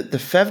think that the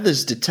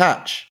feathers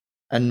detach,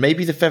 and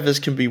maybe the feathers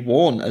can be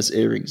worn as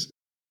earrings.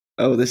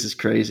 Oh, this is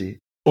crazy.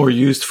 Or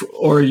used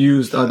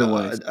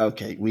otherwise.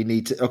 Okay,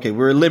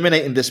 we're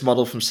eliminating this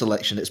model from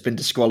selection. It's been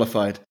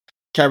disqualified.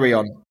 Carry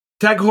on.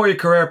 Tag Heuer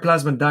Carrère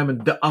Plasma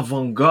Diamond de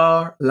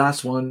Avant-Garde.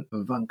 Last one,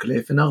 Van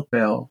Cleef &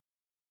 Arpels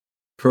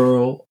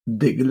Pearl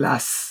de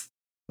Glace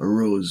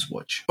Rose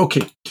watch.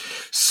 Okay,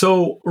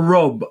 so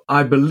Rob,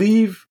 I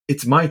believe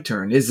it's my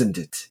turn, isn't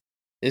it?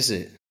 Is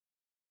it?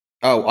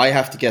 Oh, I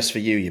have to guess for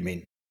you, you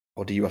mean?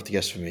 Or do you have to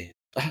guess for me?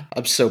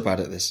 I'm so bad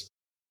at this.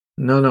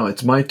 No,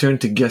 it's my turn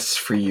to guess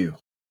for you.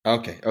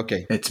 Okay.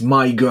 It's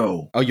my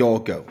go. Oh,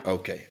 your go.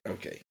 Okay.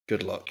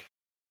 Good luck.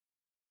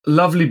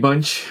 Lovely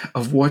bunch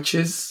of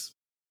watches.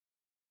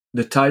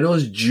 The title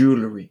is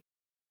jewelry.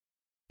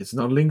 It's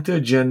not linked to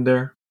a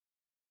gender.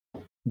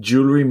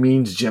 Jewelry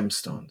means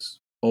gemstones.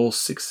 All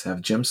 6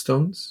 have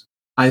gemstones.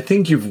 I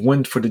think you've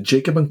went for the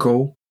Jacob &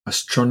 Co.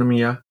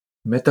 Astronomia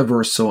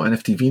Metaverso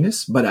NFT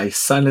Venus, but I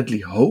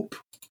silently hope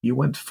you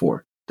went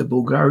for the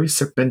Bulgari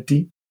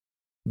Serpenti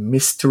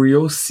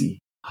Misteriosi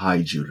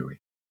high jewelry.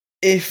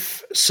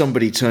 If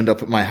somebody turned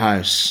up at my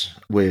house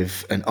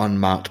with an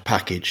unmarked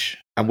package,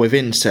 and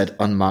within said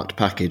unmarked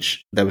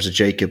package there was a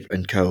Jacob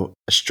 & Co.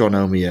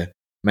 Astronomia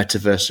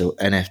Metaverso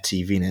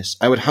NFT Venus,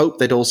 I would hope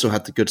they'd also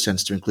had the good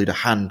sense to include a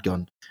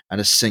handgun and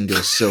a single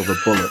silver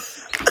bullet.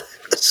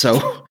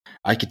 So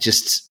I could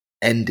just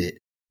end it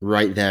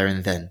right there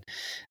and then.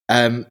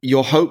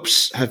 Your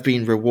hopes have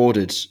been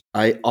rewarded.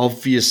 I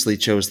obviously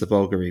chose the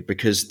Bulgari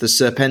because the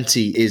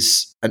Serpenti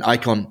is an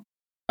icon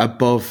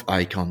above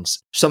icons,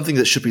 something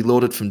that should be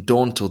lauded from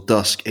dawn till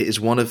dusk. It is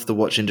one of the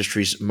watch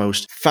industry's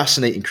most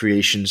fascinating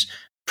creations,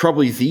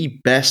 probably the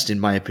best, in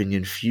my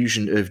opinion,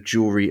 fusion of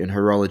jewelry and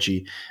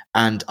horology.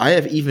 And I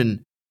have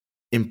even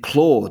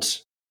implored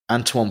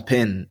Antoine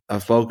Pin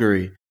of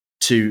Bulgari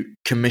to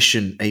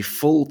commission a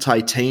full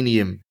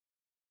titanium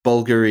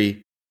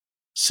Bulgari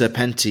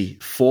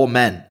Serpenti for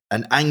men,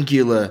 an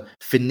angular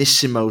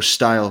finissimo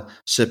style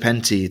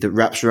Serpenti that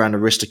wraps around a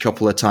wrist a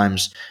couple of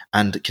times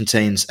and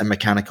contains a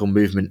mechanical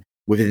movement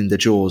within the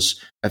jaws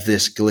of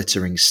this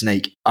glittering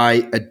snake.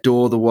 I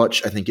adore the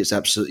watch. I think it's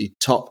absolutely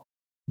top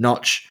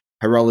notch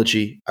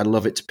horology. I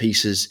love it to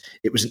pieces.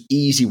 It was an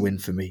easy win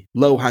for me,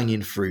 low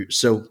hanging fruit.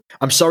 So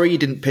I'm sorry you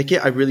didn't pick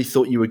it. I really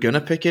thought you were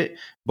gonna pick it,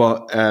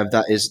 but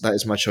that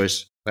is my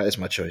choice. That is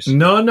my choice.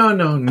 No.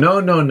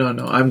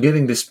 I'm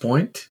getting this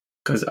point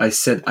because I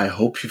said I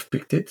hope you've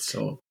picked it.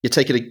 So you're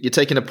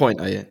taking a point,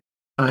 are you?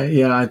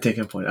 I'm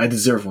taking a point. I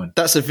deserve one.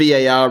 That's a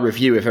VAR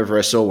review if ever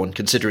I saw one,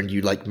 considering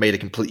you made a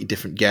completely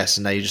different guess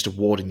and now you're just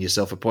awarding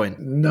yourself a point.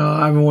 No,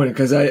 I'm awarding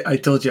because I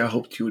told you I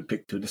hoped you would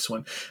pick to this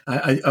one.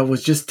 I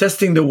was just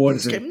testing the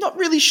waters. Okay, I'm not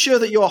really sure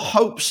that your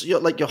hopes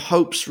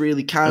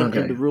really count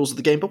in the rules of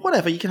the game, but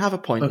whatever, you can have a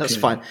point. Okay. That's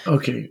fine.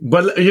 Okay,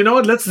 but you know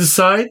what? Let's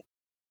decide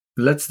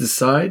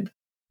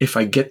if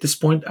I get this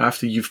point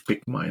after you've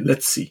picked mine.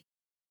 Let's see.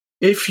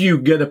 If you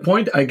get a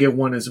point, I get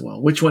one as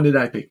well. Which one did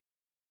I pick?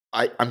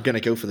 I'm going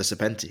to go for the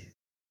Serpenti.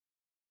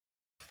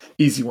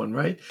 Easy one,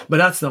 right? But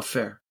that's not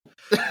fair.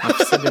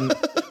 It's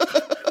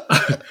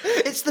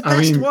the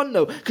best one,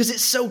 though, because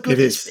it's so good.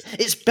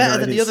 It's better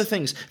than the other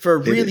things for a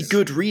really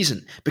good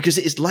reason, because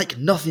it is like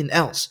nothing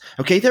else.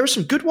 Okay, there are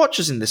some good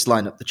watches in this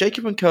lineup. The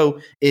Jacob &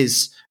 Co.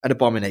 is an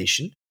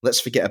abomination.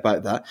 Let's forget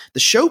about that. The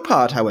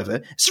Chopard,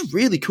 however, it's a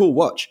really cool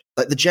watch.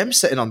 Like, the gem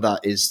setting on that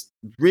is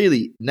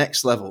really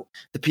next level.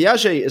 The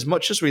Piaget, as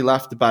much as we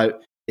laughed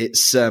about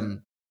its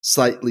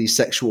slightly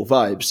sexual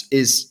vibes,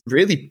 is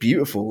really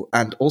beautiful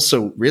and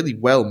also really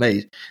well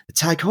made. The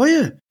Tag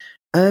Heuer,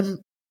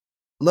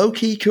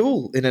 low-key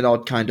cool in an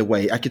odd kind of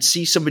way. I could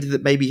see somebody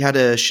that maybe had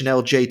a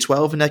Chanel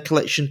J12 in their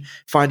collection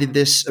finding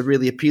this a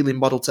really appealing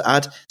model to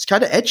add. It's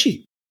kind of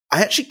edgy.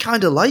 I actually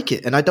kind of like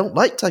it, and I don't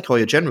like Tag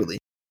Heuer generally,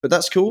 but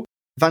that's cool.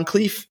 Van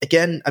Cleef,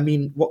 again, I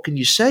mean, what can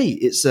you say?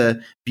 It's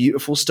a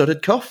beautiful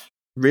studded cuff.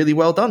 Really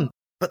well done.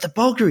 But the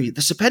Bulgari,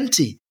 the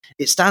Serpenti,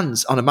 it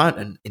stands on a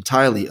mountain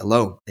entirely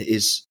alone. It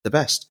is the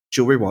best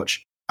jewelry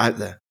watch out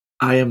there.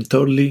 I am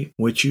totally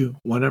with you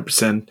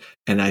 100%.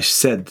 And I've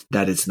said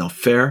that it's not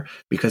fair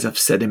because I've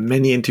said in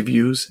many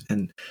interviews,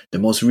 and the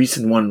most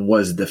recent one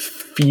was the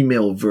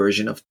female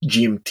version of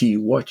GMT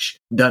watch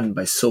done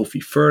by Sophie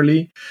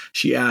Furley.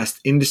 She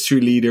asked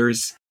industry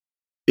leaders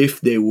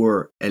if they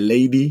were a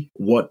lady,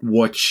 what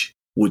watch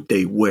would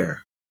they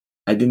wear?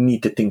 I didn't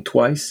need to think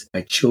twice.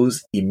 I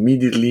chose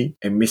immediately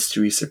a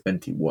Mystery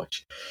Serpenti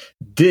watch.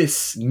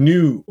 This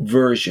new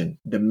version,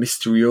 the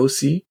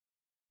Mysteriosi,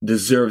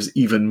 deserves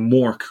even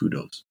more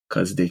kudos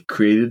because they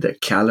created a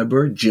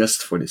caliber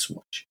just for this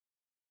watch.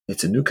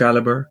 It's a new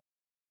caliber.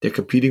 They're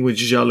competing with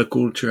Jaeger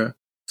Ultra.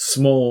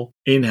 Small,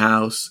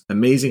 in-house,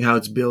 amazing how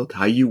it's built,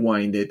 how you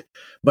wind it.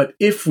 But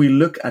if we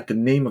look at the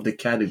name of the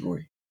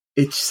category,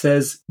 it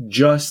says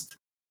just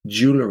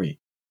jewelry.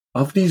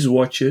 Of these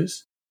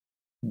watches,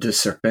 the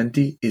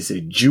Serpenti is a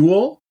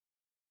jewel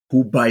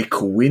who by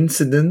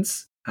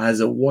coincidence has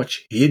a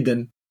watch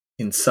hidden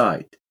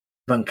inside.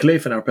 Van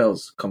Cleef and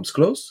Arpels comes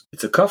close.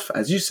 It's a cuff,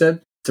 as you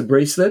said. It's a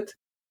bracelet,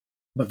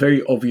 but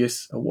very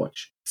obvious a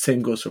watch.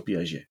 Same goes for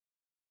Piaget.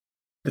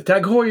 The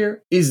Tag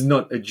Heuer is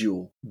not a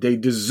jewel. They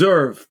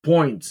deserve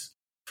points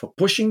for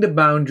pushing the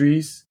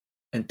boundaries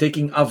and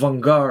taking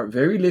avant-garde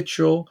very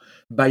literal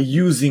by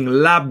using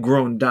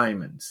lab-grown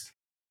diamonds.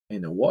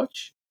 In a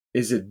watch,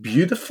 is it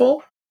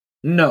beautiful?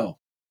 No.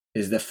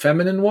 Is the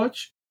feminine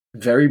watch?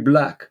 Very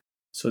black.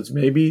 So it's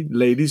maybe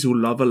ladies who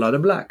love a lot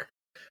of black.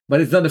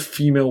 But it's not a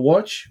female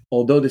watch,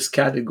 although this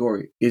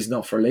category is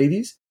not for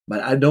ladies.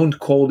 But I don't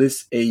call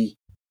this a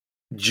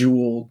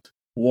jeweled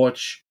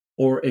watch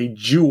or a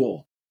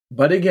jewel.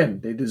 But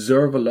again, they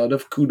deserve a lot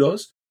of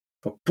kudos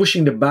for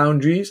pushing the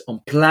boundaries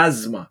on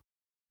plasma.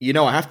 You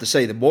know, I have to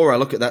say, the more I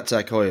look at that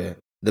Tag Heuer,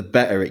 the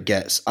better it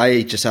gets.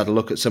 I just had a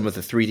look at some of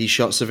the 3D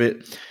shots of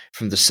it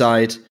from the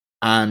side,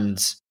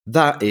 and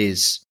that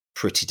is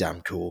pretty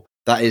damn cool.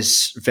 That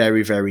is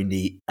very, very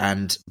neat.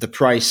 And the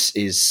price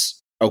is,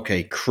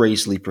 okay,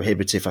 crazily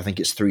prohibitive. I think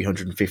it's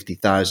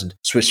 350,000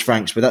 Swiss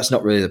francs, but that's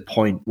not really the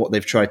point. What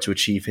they've tried to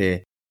achieve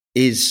here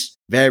is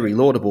very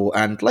laudable.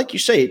 And like you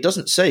say, it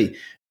doesn't say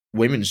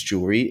women's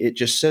jewelry. It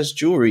just says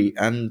jewelry.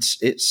 And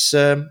it's,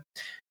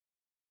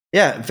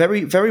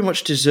 very, very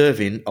much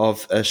deserving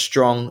of a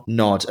strong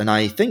nod. And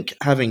I think,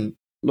 having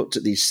looked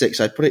at these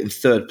six, I'd put it in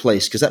third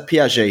place, because that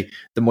Piaget,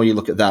 the more you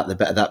look at that, the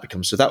better that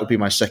becomes. So that would be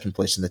my second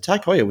place, and the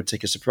Tag Heuer would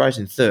take a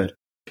surprising third.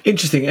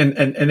 Interesting.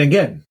 And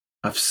again,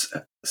 I've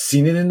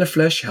seen it in the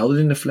flesh, held it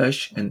in the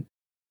flesh, and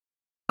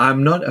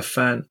I'm not a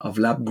fan of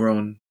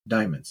lab-grown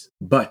diamonds.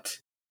 But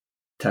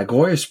Tag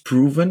Heuer has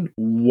proven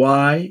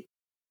why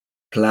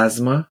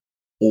plasma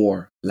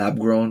or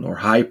lab-grown or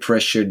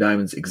high-pressure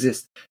diamonds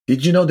exist.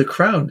 Did you know the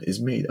crown is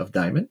made of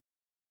diamond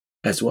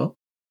as well?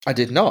 I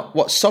did not.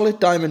 What, solid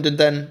diamond and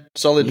then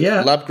solid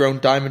lab-grown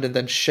diamond and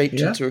then shaped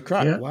into a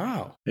crown? Yeah.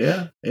 Wow.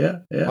 Yeah.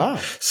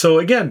 Wow. So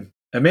again,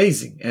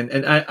 amazing.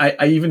 And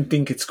I even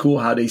think it's cool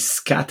how they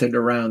scattered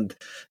around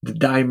the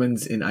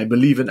diamonds in, I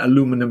believe, an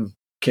aluminum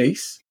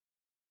case.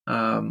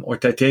 Or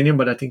titanium,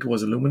 but I think it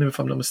was aluminum, if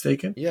I'm not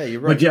mistaken. Yeah,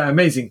 you're right. But yeah,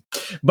 amazing.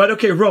 But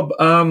okay, Rob,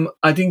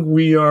 I think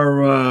we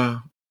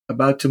are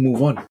about to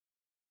move on.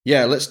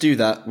 Yeah, let's do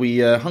that. We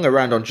hung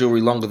around on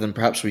jewelry longer than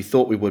perhaps we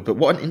thought we would, but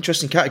what an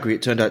interesting category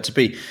it turned out to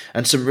be,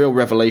 and some real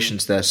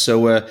revelations there.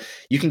 So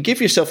you can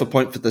give yourself a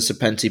point for the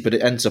Serpenti, but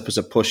it ends up as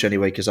a push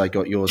anyway because I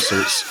got yours, so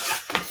it's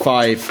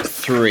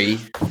 5-3.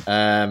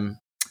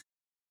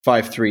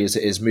 5-3 as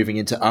it is, moving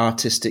into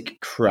artistic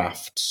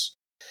crafts.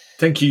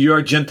 Thank you. You're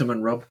a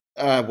gentleman, Rob.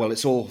 Well,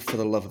 it's all for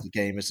the love of the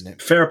game, isn't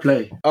it? Fair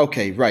play.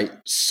 Okay, right.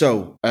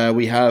 So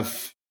we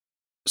have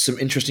some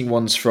interesting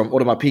ones from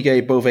Audemars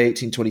Piguet, Beauvais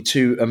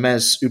 1822,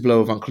 Hermes,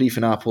 Hublot, Van Cleef &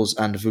 Arpels,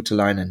 and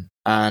Voutilainen.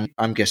 And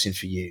I'm guessing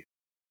for you.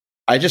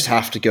 I just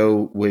have to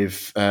go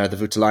with the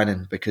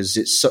Voutilainen because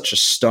it's such a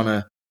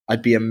stunner.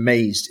 I'd be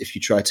amazed if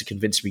you tried to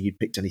convince me you'd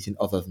picked anything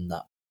other than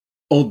that.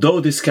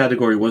 Although this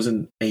category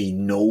wasn't a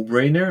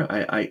no-brainer,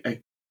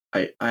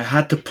 I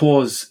had to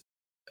pause,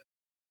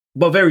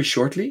 but very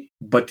shortly.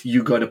 But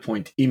you got a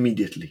point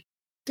immediately.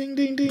 Ding,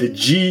 ding, ding.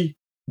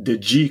 The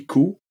G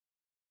coup.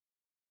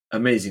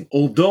 Amazing.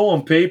 Although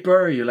on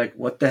paper, you're like,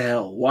 what the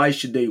hell? Why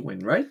should they win,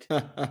 right?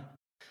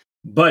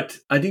 But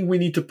I think we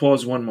need to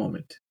pause one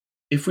moment.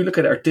 If we look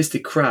at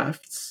artistic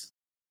crafts,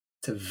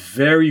 it's a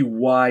very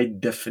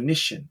wide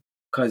definition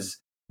because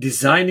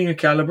designing a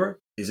caliber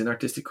is an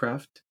artistic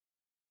craft.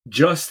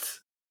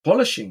 Just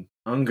polishing,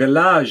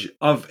 anglage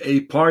of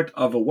a part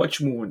of a watch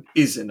movement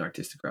is an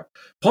artistic craft.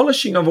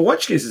 Polishing of a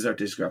watch case is an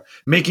artistic craft.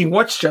 Making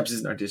watch straps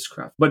is an artistic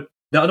craft. But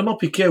the Audemars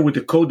Piguet with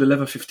the code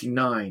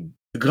 1159,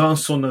 the Grand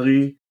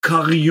Sonnerie,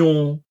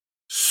 Carillon,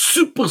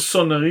 Super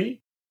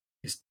Sonnerie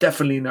is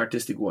definitely an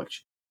artistic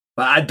watch.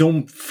 But I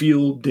don't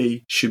feel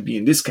they should be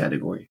in this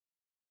category.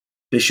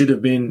 They should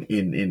have been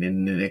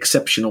in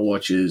exceptional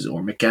watches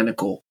or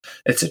mechanical,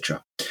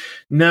 etc.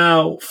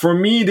 Now, for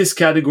me, this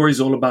category is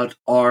all about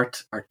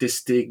art,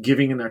 artistic,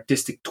 giving an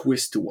artistic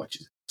twist to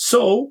watches.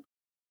 So,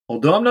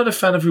 although I'm not a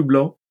fan of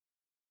Hublot,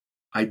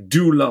 I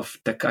do love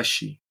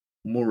Takashi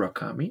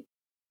Murakami.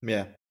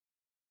 Yeah.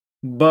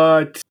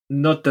 But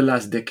not the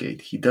last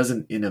decade. He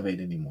doesn't innovate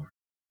anymore.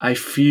 I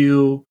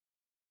feel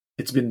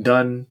it's been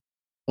done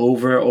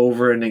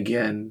over and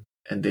again,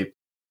 and they've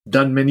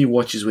done many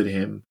watches with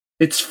him.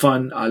 It's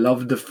fun. I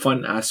love the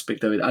fun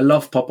aspect of it. I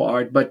love pop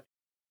art, but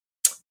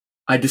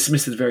I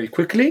dismissed it very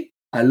quickly.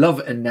 I love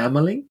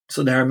enameling,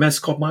 so the Hermes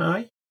caught my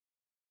eye.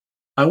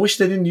 I wish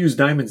they didn't use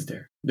diamonds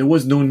there. There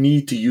was no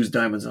need to use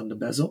diamonds on the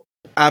bezel.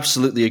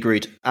 Absolutely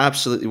agreed.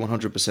 Absolutely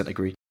 100%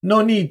 agreed.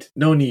 No need.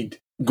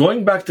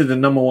 Going back to the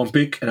number one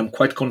pick, and I'm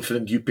quite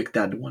confident you picked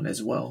that one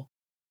as well.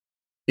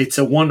 It's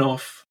a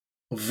one-off.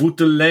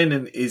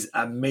 Voutilainen is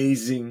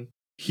amazing.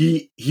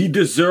 He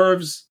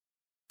deserves,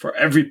 for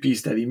every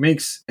piece that he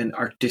makes, an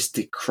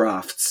artistic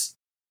crafts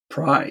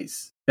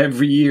prize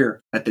every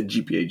year at the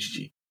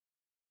GPHG.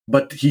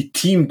 But he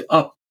teamed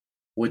up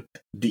with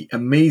the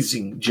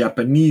amazing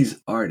Japanese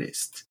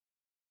artist.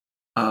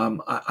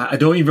 I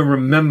don't even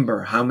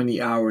remember how many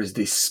hours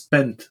they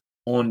spent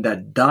on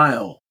that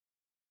dial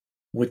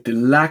with the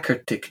lacquer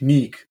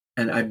technique.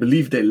 And I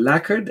believe they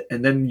lacquered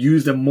and then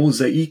used a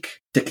mosaic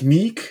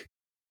technique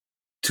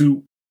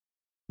to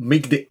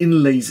make the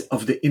inlays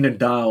of the inner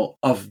dial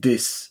of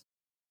this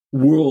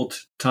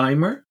world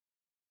timer.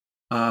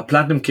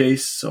 Platinum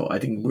case, so I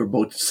think we're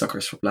both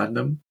suckers for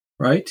platinum,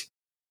 right?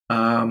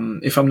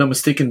 If I'm not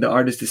mistaken, the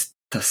artist is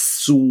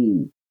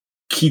Tasuo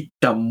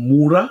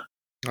Kitamura.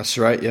 That's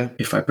right, yeah.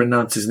 If I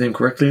pronounce his name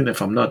correctly, and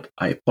if I'm not,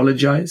 I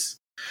apologize.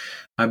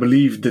 I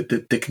believe that the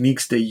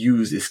techniques they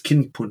use is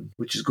kinpun,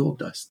 which is gold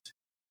dust,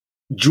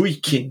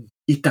 juikin,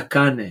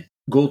 itakane,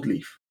 gold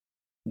leaf,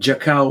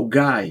 jakao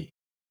gai,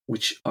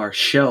 which are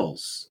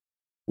shells,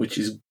 which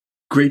is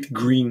great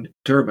green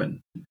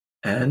turban,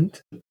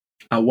 and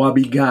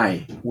awabi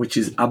gai, which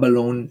is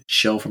abalone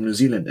shell from New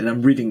Zealand. And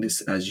I'm reading this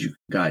as you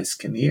guys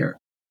can hear.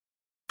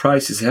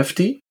 Price is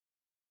hefty,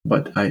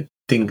 but I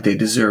think they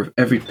deserve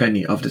every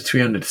penny of the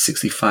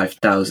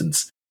 365,000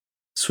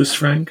 Swiss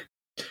franc.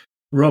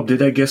 Rob,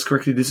 did I guess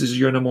correctly? This is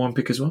your number one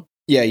pick as well?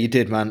 Yeah, you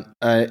did, man.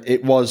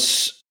 It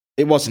was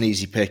an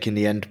easy pick in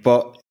the end,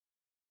 but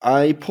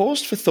I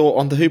paused for thought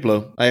on the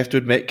Hublot, I have to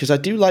admit, because I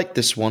do like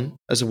this one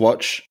as a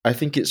watch. I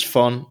think it's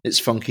fun, it's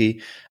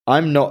funky.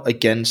 I'm not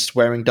against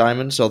wearing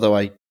diamonds, although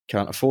I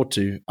can't afford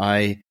to.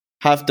 I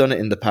have done it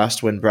in the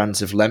past when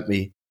brands have lent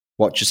me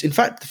watches. In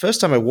fact, the first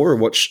time I wore a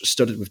watch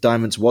studded with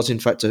diamonds was in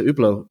fact a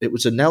Hublot. It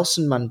was a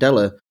Nelson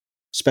Mandela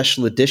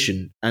special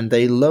edition, and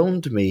they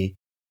loaned me,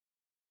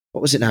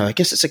 what was it now? I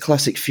guess it's a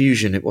Classic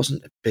Fusion. It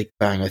wasn't a Big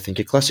Bang, I think.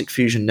 A Classic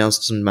Fusion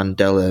Nelson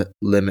Mandela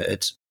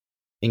Limited,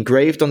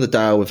 engraved on the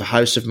dial with a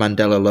House of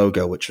Mandela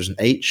logo, which was an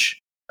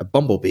H, a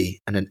bumblebee,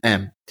 and an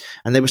M.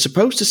 And they were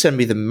supposed to send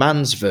me the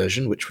man's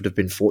version, which would have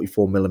been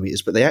 44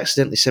 millimeters, but they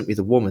accidentally sent me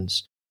the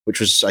woman's,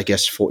 which was, I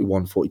guess,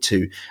 41,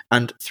 42.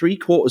 And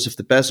 3/4 of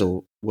the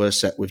bezel were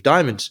set with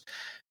diamonds.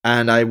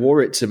 And I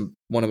wore it to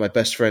one of my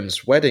best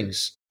friend's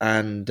weddings,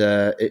 and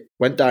it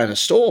went down a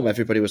storm.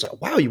 Everybody was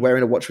like, wow, you're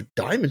wearing a watch with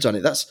diamonds on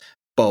it. That's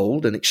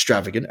bold and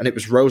extravagant. And it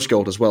was rose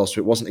gold as well, so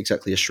it wasn't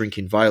exactly a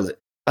shrinking violet.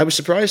 I was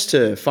surprised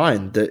to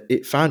find that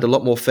it found a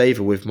lot more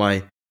favor with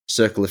my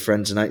circle of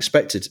friends than I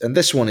expected. And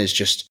this one is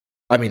just,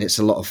 I mean, it's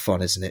a lot of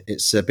fun, isn't it?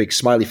 It's a big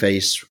smiley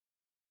face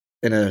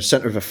in a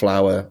center of a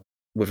flower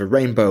with a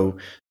rainbow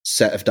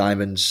set of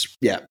diamonds.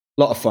 Yeah, a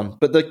lot of fun.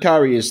 But the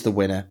Kari is the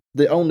winner.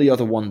 The only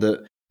other one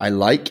that I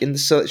like in the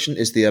selection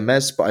is the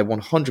Hermes, but I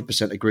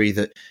 100% agree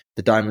that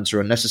the diamonds are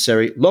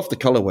unnecessary. Love the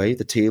colorway,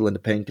 the teal and the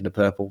pink and the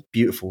purple.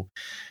 Beautiful.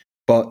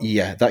 But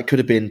yeah, that could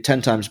have been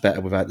 10 times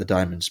better without the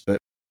diamonds. But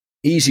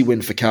easy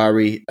win for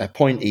Kari, a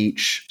point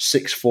each,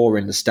 6-4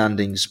 in the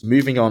standings.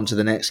 Moving on to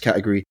the next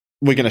category.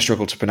 We're going to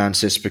struggle to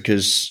pronounce this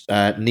because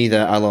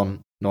neither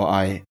Alon nor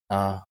I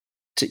are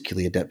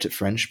particularly adept at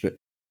French, but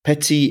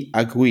Petit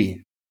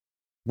Aiguille,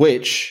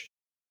 which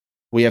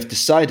we have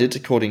decided,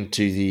 according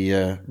to the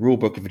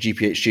rulebook of the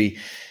GPHG,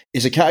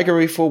 is a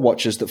category for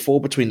watches that fall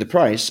between the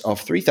price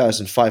of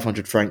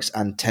 3,500 francs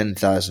and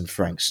 10,000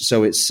 francs.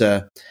 So it's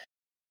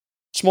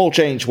small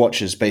change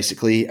watches,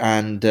 basically,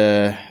 and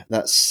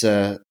that's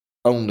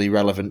only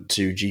relevant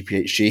to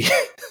GPHG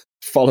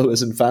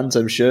followers and fans,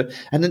 I'm sure.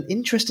 And an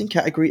interesting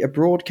category, a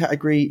broad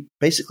category,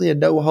 basically a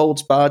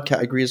no-holds-barred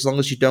category, as long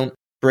as you don't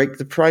break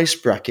the price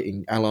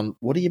bracketing. Alon,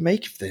 what do you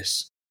make of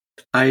this?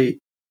 I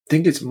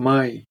think it's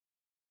my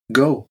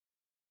go.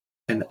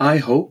 And I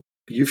hope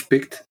you've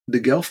picked the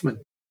Gelfman.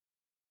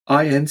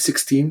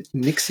 IN16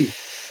 Nixie.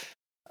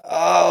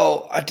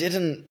 Oh, I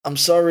didn't. I'm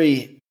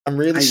sorry. I'm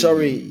really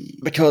sorry.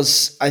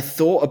 Because I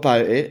thought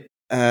about it,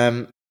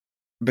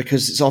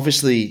 because it's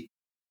obviously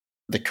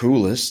the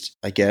coolest,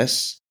 I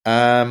guess.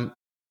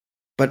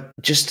 But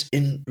just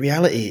in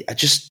reality,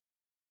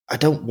 I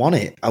don't want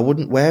it. I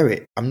wouldn't wear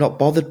it. I'm not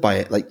bothered by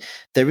it. Like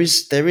there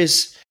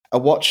is a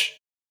watch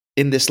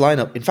in this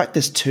lineup. In fact,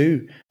 there's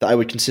two that I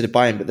would consider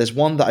buying, but there's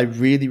one that I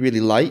really, really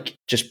like,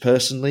 just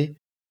personally.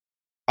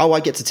 Oh, I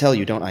get to tell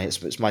you, don't I?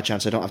 It's my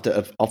chance. I don't have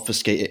to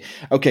obfuscate it.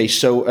 Okay,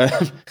 so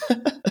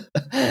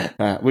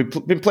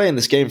we've been playing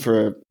this game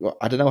for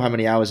I don't know how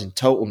many hours in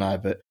total now,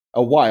 but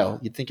a while.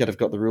 You'd think I'd have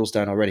got the rules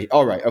down already.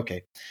 All right,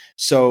 okay.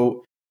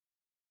 So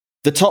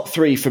the top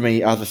three for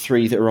me are the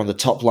three that are on the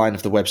top line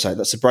of the website.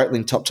 That's the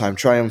Breitling Top Time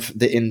Triumph,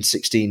 the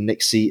IN16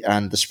 Nixie,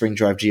 and the Spring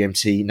Drive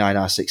GMT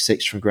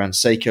 9R66 from Grand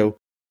Seiko.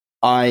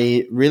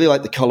 I really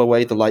like the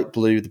colorway, the light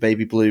blue, the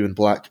baby blue and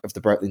black of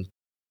the Breitling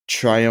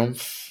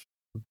Triumph,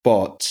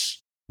 but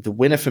the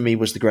winner for me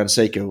was the Grand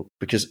Seiko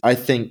because I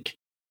think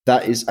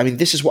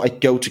this is what I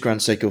go to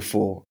Grand Seiko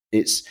for.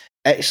 It's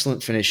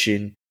excellent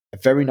finishing, a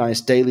very nice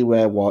daily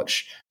wear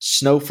watch,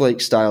 snowflake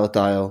style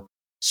dial,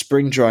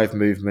 spring drive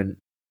movement,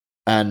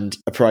 and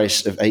a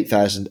price of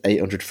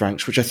 8,800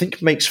 francs, which I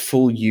think makes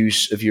full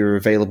use of your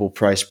available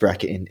price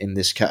bracket in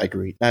this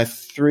category. Now,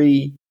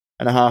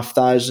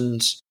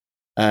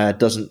 3,500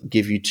 doesn't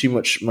give you too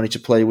much money to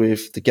play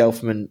with. The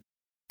Gelfman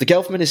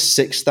is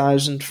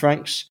 6,000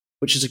 francs,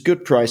 which is a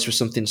good price for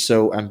something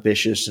so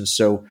ambitious and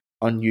so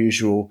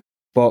unusual.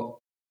 But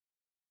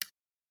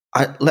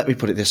let me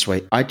put it this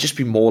way. I'd just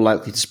be more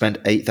likely to spend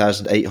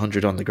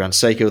 8,800 on the Grand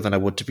Seiko than I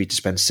would to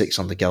spend 6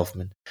 on the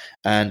Gelfman.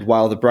 And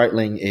while the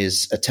Breitling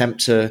is a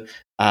tempter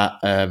at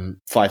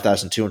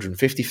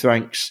 5,250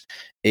 francs,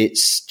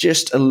 it's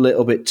just a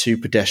little bit too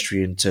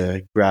pedestrian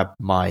to grab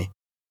my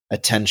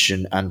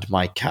attention and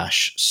my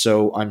cash.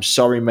 So I'm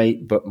sorry,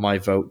 mate, but my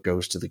vote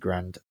goes to the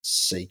Grand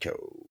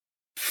Seiko.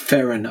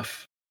 Fair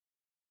enough.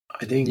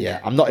 I think. Yeah,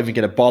 I'm not even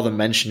going to bother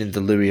mentioning the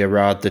Louis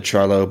Arad, the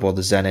Trilobe, or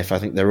the Zenith. I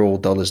think they're all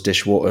dull as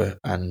dishwater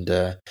and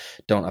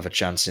don't have a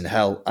chance in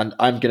hell. And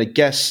I'm going to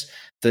guess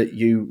that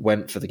you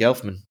went for the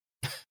Gelfman.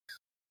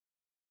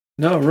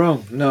 No,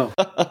 wrong. No.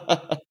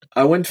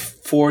 I went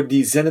for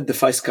the Zenith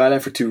Defy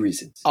Skyline for 2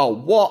 reasons. Oh,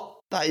 what?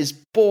 That is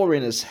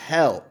boring as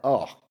hell.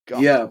 Oh,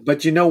 God. Yeah,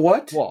 but you know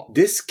what? What?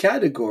 This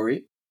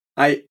category,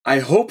 I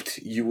hoped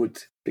you would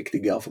pick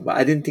the Gelfman, but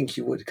I didn't think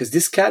you would, because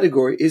this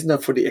category is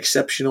not for the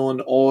exceptional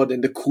and odd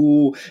and the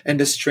cool and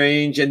the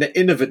strange and the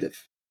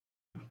innovative.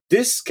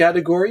 This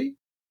category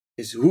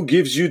is who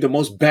gives you the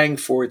most bang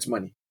for its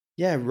money.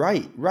 Yeah,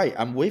 right.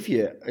 I'm with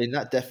you in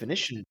that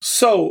definition.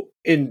 So,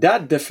 in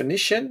that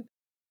definition,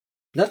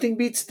 nothing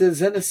beats the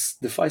Zenith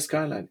Defy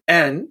Skyline.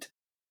 And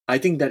I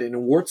think that in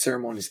award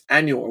ceremonies,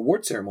 annual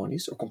award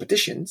ceremonies or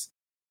competitions,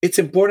 it's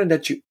important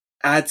that you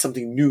add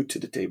something new to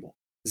the table.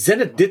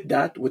 Zenith did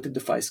that with the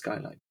Defy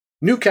Skyline.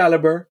 New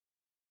caliber.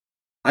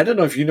 I don't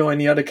know if you know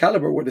any other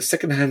caliber where the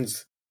second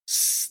hand,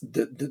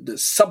 the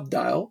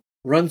sub-dial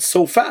runs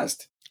so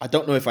fast. I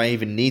don't know if I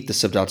even need the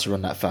sub-dial to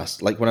run that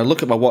fast. Like when I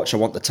look at my watch, I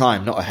want the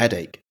time, not a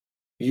headache.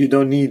 You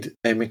don't need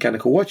a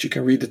mechanical watch. You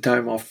can read the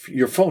time off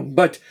your phone.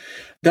 But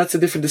that's a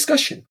different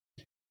discussion.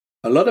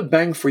 A lot of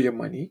bang for your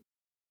money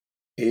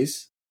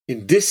is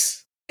in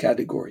this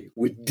category.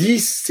 With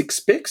these 6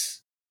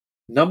 picks,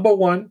 number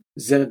 1,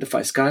 Zenith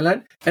Defy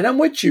Skyline. And I'm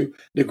with you.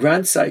 The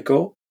Grand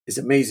Seiko is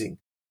amazing.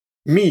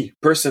 Me,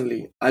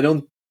 personally, I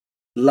don't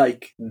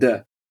like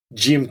the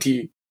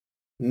GMT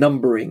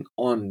numbering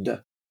on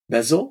the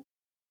bezel,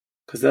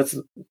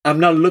 because I'm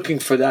not looking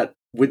for that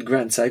with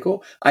Grand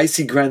Seiko. I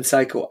see Grand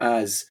Seiko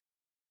as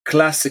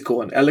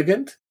classical and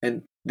elegant,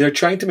 and they're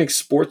trying to make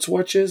sports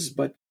watches,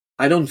 but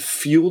I don't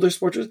feel they're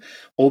sports watches.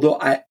 Although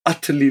I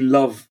utterly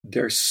love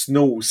their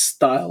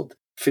snow-styled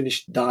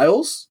finished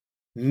dials,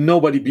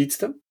 nobody beats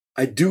them.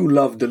 I do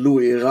love the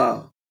Louis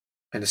Erard,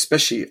 and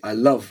especially I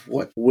love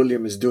what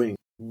William is doing,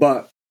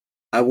 but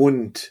I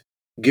wouldn't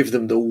give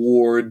them the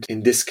award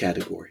in this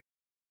category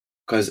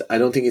because I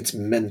don't think it's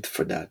meant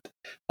for that.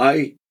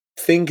 I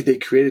think they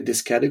created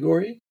this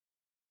category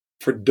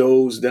for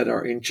those that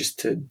are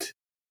interested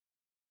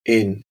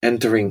in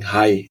entering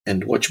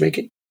high-end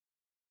watchmaking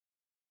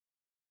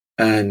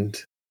and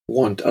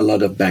want a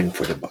lot of bang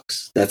for the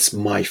bucks. That's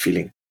my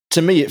feeling.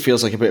 To me, it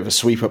feels like a bit of a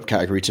sweep-up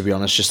category, to be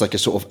honest, just like a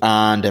sort of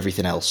and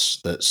everything else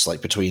that's like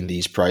between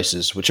these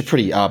prices, which are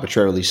pretty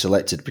arbitrarily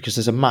selected because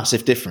there's a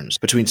massive difference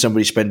between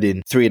somebody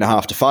spending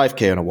 3.5 to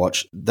 5K on a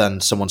watch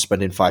than someone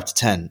spending 5 to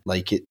 10.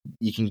 Like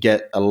you can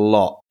get a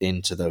lot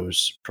into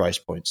those price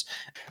points.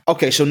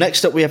 Okay, so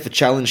next up we have the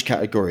challenge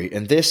category,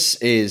 and this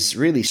is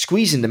really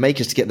squeezing the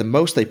makers to get the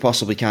most they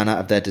possibly can out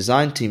of their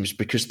design teams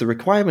because the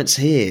requirements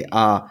here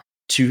are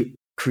to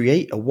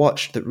create a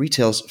watch that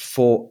retails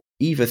for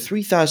either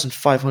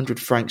 3,500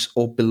 francs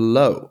or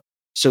below.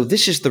 So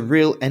this is the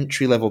real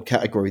entry-level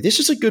category. This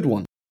is a good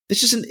one.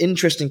 This is an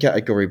interesting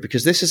category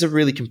because this is a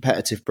really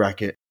competitive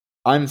bracket.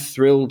 I'm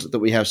thrilled that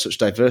we have such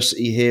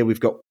diversity here. We've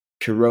got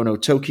Kurono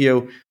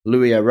Tokyo,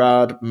 Louis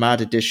Erard,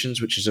 Mad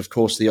Editions, which is of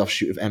course the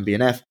offshoot of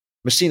MB&F,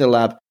 Messina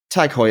Lab,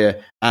 Tag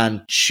Heuer,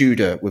 and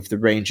Tudor with the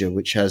Ranger,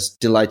 which has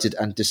delighted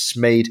and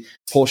dismayed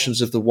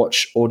portions of the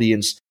watch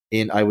audience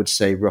in, I would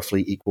say,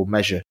 roughly equal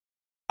measure.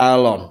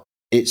 Alon,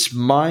 it's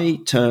my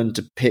turn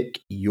to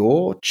pick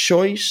your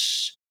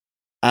choice,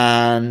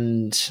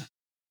 and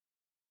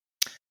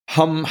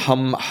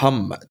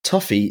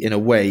toughy in a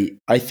way.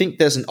 I think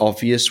there's an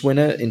obvious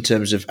winner in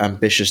terms of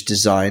ambitious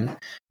design,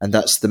 and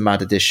that's the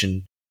Mad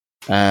Edition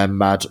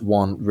Mad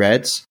 1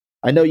 Reds.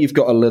 I know you've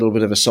got a little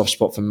bit of a soft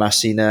spot for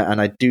Messina, and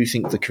I do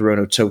think the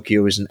Kurono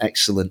Tokyo is an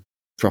excellent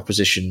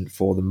proposition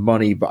for the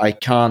money, but I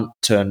can't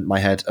turn my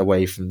head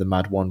away from the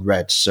Mad 1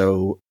 Red.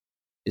 So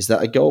is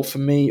that a goal for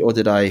me, or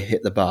did I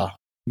hit the bar?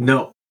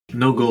 No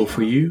goal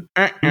for you.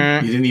 You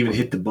didn't even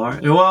hit the bar.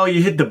 Well,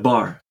 you hit the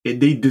bar.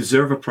 They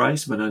deserve a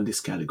prize, but not in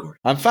this category.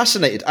 I'm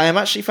fascinated. I am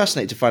actually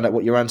fascinated to find out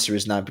what your answer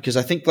is now, because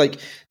I think like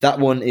that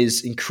one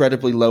is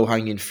incredibly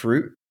low-hanging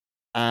fruit.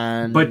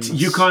 But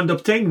you can't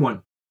obtain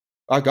one.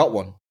 I got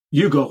one.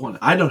 You got one.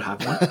 I don't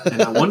have one,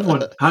 and I want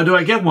one. How do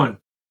I get one?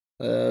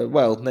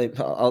 Well,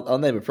 I'll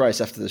name a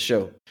price after the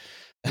show.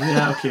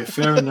 Yeah, okay,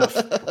 fair enough.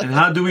 And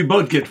how do we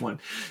both get one?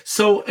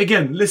 So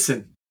again,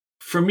 listen.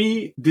 For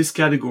me, this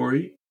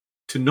category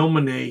to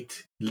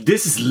nominate,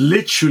 this is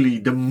literally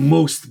the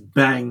most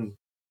bang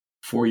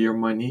for your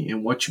money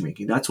in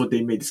watchmaking. That's what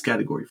they made this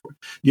category for.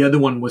 The other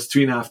one was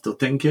 3.5 till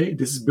 10K.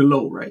 This is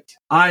below, right?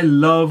 I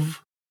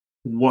love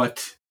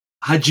what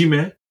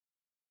Hajime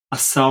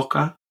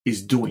Asaoka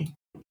is doing.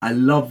 I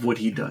love what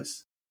he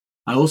does.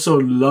 I also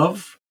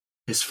love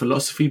his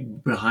philosophy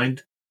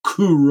behind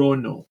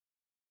Kurono.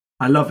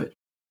 I love it.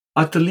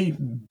 Utterly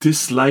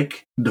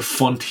dislike the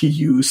font he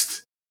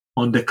used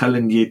on the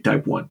Calenier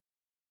Type 1.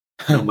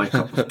 Not my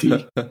cup of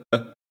tea.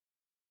 But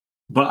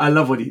I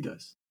love what he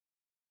does.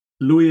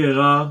 Louis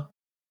Erard,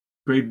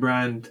 great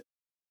brand.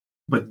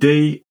 But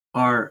they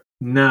are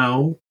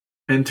now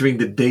entering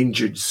the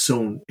danger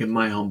zone, in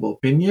my humble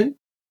opinion,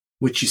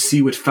 which you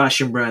see with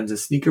fashion brands and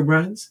sneaker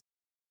brands.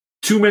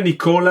 Too many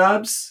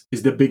collabs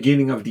is the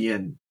beginning of the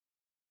end.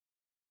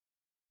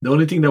 The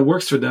only thing that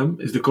works for them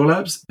is the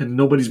collabs, and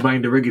nobody's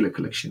buying the regular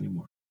collection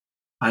anymore.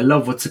 I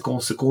love what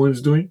Secon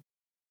is doing.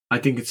 I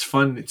think it's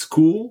fun, it's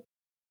cool,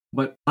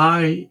 but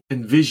I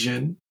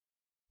envision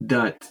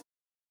that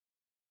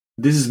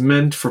this is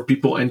meant for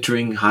people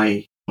entering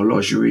high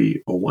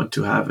horlogerie or want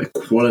to have a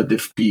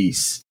qualitative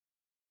piece,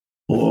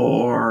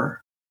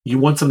 or you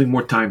want something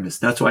more timeless.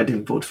 That's why I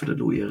didn't vote for the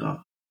Louis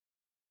Erard.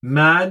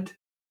 Mad?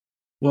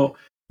 Well,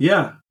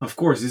 yeah, of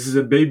course. This is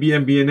a baby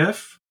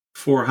MB&F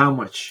for how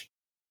much?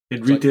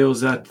 It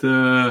retails at 3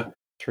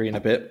 and a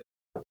bit.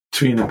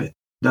 3 and a bit.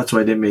 That's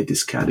why they made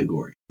this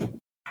category.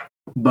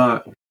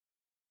 But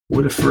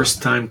would a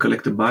first-time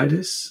collector buy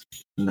this?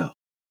 No.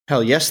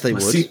 Hell yes, they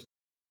would.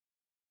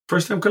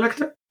 First-time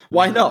collector?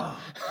 Why not?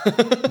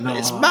 No.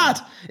 It's mad.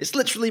 It's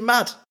literally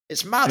mad.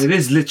 It's mad. It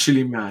is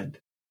literally mad.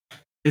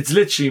 It's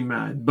literally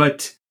mad.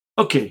 But,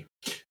 okay.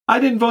 I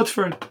didn't vote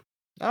for it.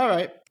 All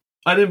right.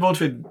 I didn't vote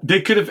for it.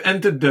 They could have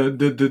entered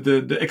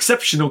the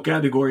exceptional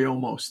category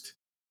almost.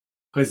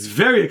 Because it's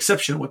very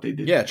exceptional what they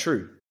did. Yeah,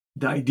 true.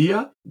 The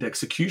idea, the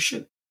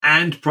execution,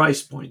 and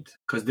price point.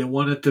 Because they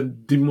wanted to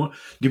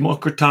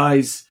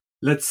democratize,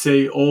 let's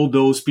say, all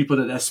those people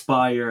that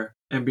aspire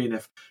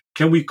MB&F.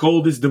 Can we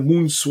call this the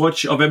moon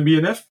swatch of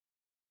MB&F?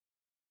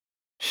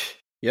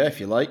 Yeah, if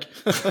you like.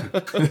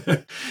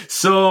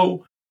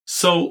 So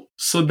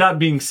that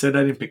being said,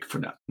 I didn't pick for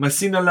that.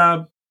 Messina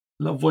Lab,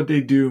 love what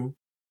they do.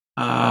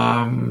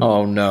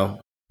 Oh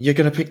no. You're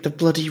going to pick the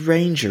bloody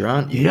Ranger,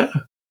 aren't you? Yeah,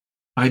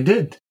 I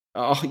did.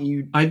 Oh,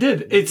 I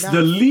did. It's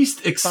the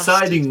least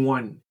exciting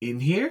one in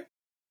here.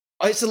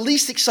 Oh, it's the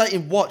least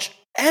exciting watch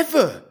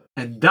ever.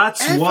 And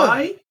that's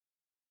why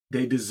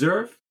they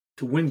deserve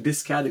to win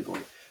this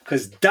category.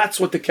 Because that's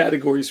what the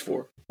category is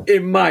for,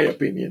 in my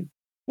opinion.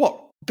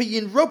 What?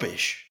 Being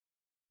rubbish?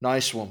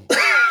 Nice one.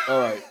 All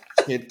right.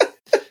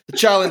 The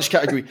challenge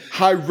category.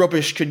 How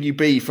rubbish can you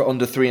be for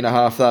under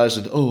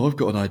 3,500? Oh, I've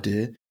got an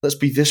idea. Let's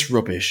be this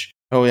rubbish.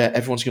 Oh, yeah,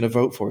 everyone's going to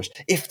vote for us.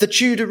 If the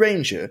Tudor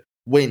Ranger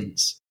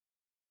wins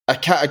a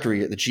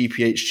category at the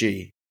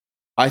GPHG,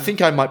 I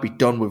think I might be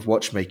done with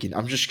watchmaking.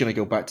 I'm just going to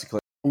go back to...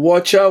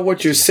 Watch out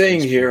what you're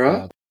saying here,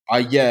 huh?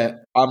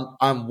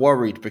 I'm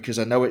worried because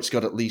I know it's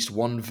got at least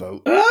one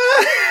vote.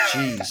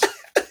 Jeez.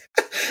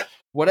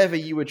 Whatever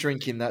you were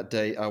drinking that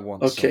day, I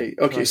want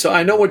Okay, so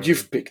I know what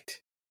you've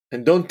picked.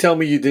 And don't tell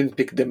me you didn't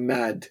pick the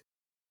Mad.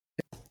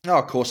 No,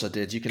 of course I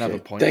did. You can have a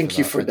point. Thank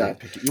you for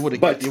that. You would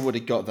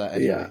have got that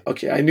anyway. Yeah,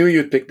 okay. I knew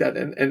you'd pick that.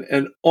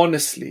 And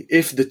honestly,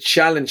 if the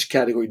challenge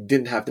category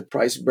didn't have the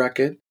price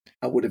bracket,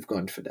 I would have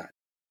gone for that.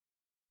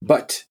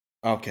 But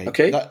okay,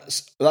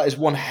 that is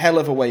one hell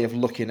of a way of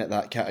looking at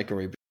that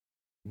category.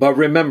 But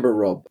remember,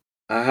 Rob,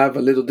 I have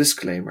a little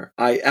disclaimer.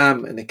 I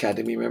am an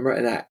Academy member,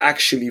 and I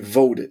actually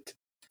voted.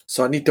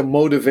 So I need to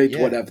motivate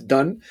what I've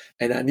done,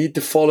 and I need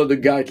to follow the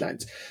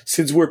guidelines.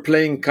 Since we're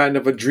playing kind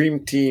of a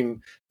dream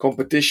team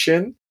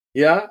competition,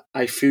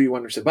 I feel you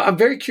understand. But I'm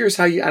very curious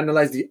how you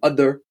analyze the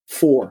other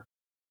 4.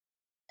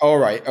 All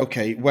right,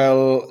 okay.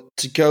 Well,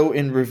 to go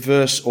in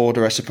reverse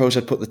order, I suppose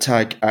I'd put the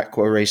tag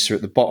Aqua Racer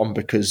at the bottom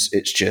because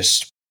it's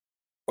just,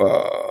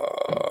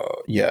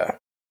 I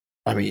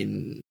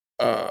mean,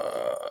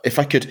 if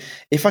I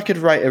could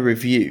write a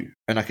review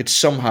and I could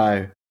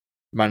somehow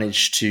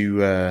manage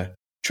to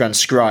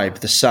transcribe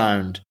the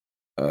sound,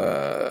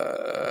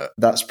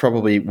 that's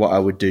probably what I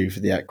would do for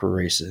the Aqua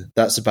Racer.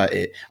 That's about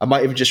it. I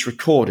might even just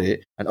record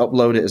it and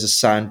upload it as a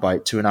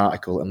soundbite to an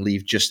article and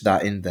leave just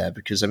that in there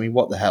because, I mean,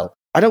 what the hell?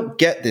 I don't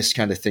get this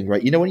kind of thing,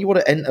 right? You know, when you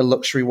want to enter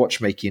luxury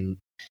watchmaking,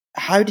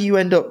 how do you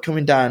end up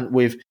coming down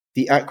with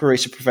the Aqua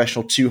Racer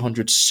Professional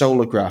 200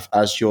 Solargraph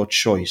as your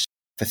choice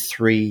for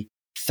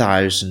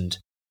 3,000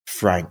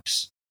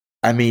 francs?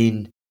 I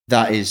mean,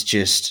 that is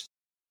just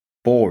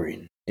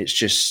boring. It's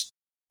just,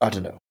 I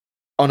don't know,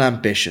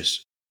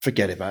 unambitious.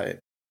 Forget about it.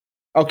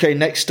 Okay,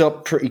 next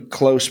up, pretty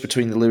close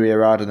between the Louis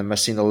Arad and the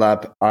Messina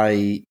Lab.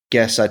 I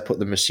guess I'd put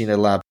the Messina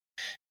Lab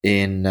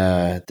in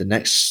the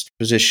next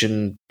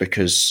position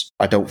because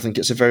I don't think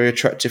it's a very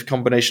attractive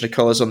combination of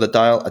colours on the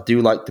dial. I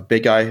do like the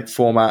big eye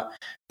format.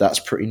 That's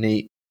pretty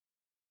neat.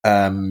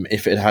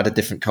 If it had a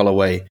different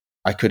colourway,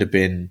 I could have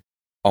been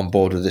on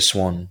board with this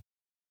one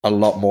a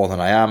lot more than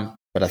I am,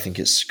 but I think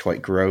it's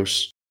quite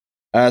gross.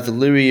 The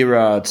Louis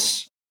Arad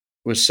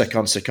was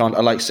second.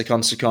 I like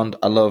second.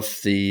 I love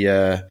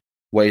the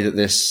way that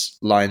this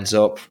lines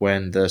up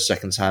when the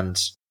seconds hand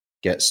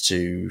gets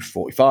to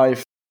 45.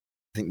 I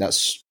think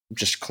that's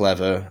just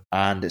clever,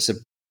 and it's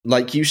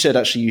like you said,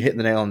 actually, you hit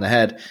the nail on the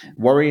head.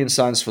 Worrying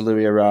signs for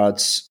Louis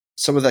Arads.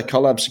 Some of their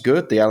collabs are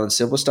good. The Alan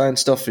Silverstein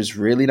stuff is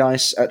really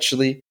nice,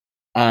 actually,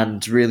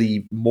 and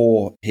really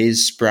more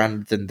his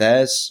brand than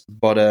theirs.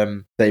 But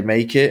they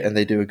make it, and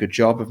they do a good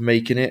job of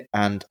making it,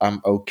 and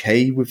I'm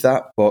okay with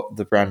that. But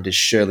the brand is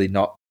surely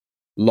not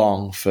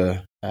long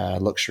for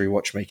luxury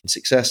watchmaking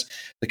success.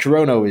 The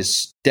Corono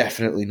is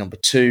definitely number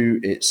 2.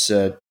 It's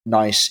a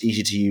nice,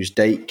 easy-to-use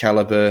date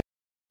caliber,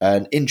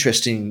 an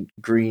interesting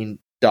green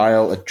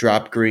dial, a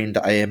drab green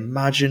that I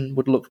imagine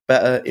would look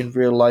better in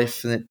real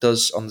life than it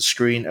does on the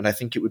screen, and I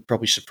think it would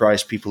probably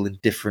surprise people in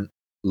different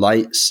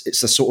lights.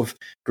 It's the sort of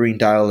green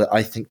dial that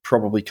I think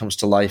probably comes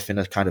to life in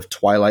a kind of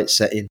twilight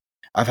setting.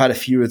 I've had a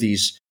few of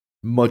these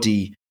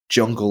muddy,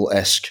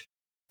 jungle-esque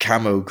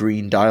camo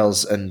green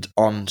dials, and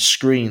on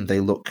screen they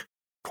look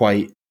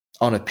quite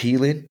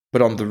unappealing,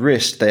 but on the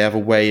wrist they have a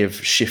way of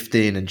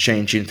shifting and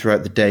changing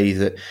throughout the day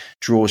that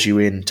draws you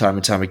in time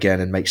and time again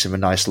and makes them a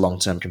nice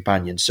long-term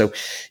companion. So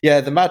yeah,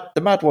 the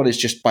mad one is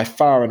just by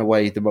far and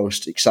away the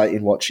most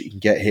exciting watch you can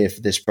get here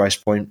for this price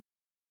point,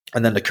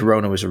 and then the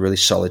Corona was a really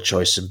solid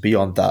choice, and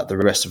beyond that the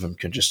rest of them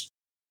can just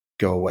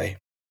go away.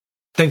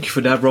 Thank you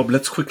for that, Rob.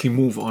 Let's quickly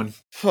move on.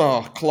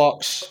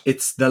 Clocks.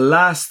 It's the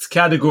last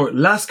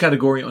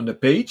category on the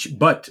page,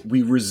 but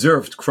we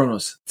reserved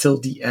Chronos till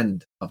the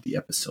end of the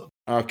episode.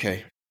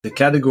 Okay. The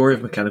category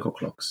of mechanical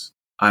clocks.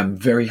 I'm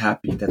very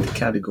happy that the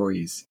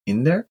category is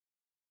in there.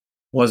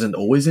 Wasn't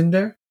always in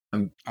there.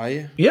 Are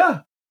you?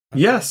 Yeah. Okay.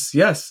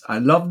 Yes. I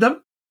love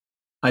them.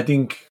 I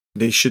think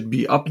they should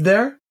be up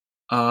there.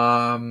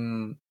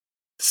 6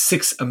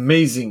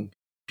 amazing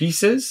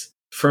pieces.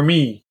 For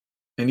me,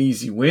 an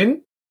easy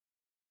win.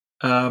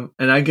 And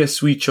I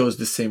guess we chose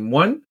the same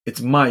one. It's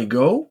my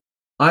go.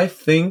 I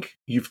think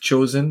you've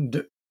chosen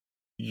the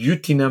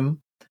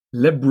Utinam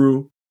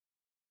Lebrew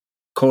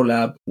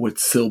collab with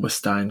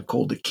Silberstein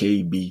called the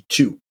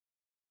KB2.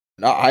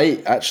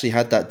 I actually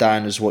had that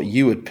down as what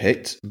you had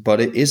picked,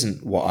 but it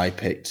isn't what I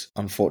picked,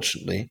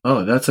 unfortunately.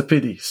 Oh, that's a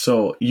pity.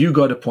 So you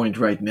got a point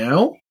right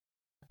now.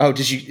 Oh,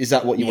 did you? Is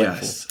that what you went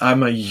for? Yes,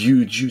 I'm a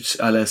huge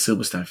Alain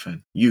Silberstein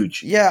fan.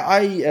 Huge.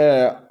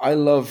 Yeah, I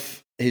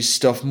love his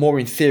stuff more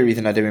in theory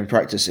than I do in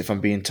practice, if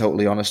I'm being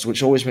totally honest,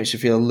 which always makes me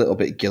feel a little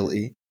bit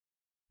guilty.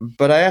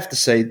 But I have to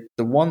say,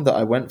 the one that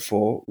I went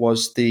for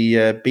was the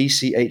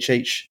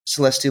BCHH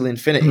Celestial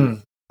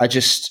Infinity.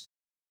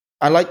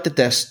 I like the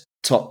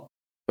desktop,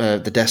 the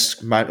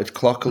desk-mounted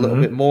clock a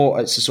little bit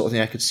more. It's the sort of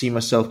thing I could see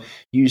myself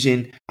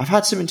using. I've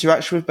had some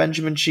interaction with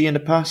Benjamin Shi in the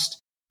past,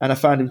 and I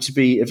found him to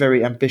be a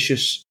very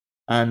ambitious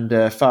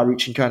and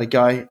far-reaching kind of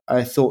guy.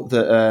 I thought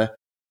that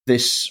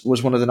this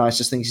was one of the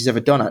nicest things he's ever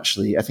done,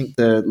 actually. I think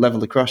the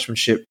level of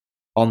craftsmanship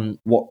on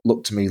what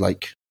looked to me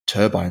like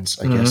turbines,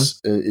 I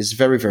guess, is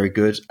very, very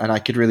good, and I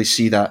could really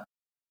see that.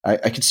 I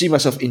could see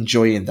myself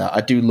enjoying that.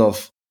 I do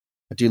love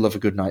a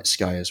good night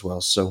sky as well.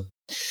 So,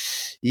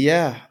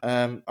 yeah,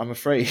 I'm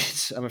afraid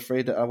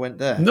that I went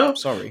there. No,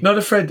 sorry, not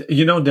afraid.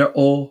 You know, they're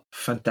all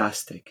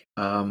fantastic.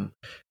 And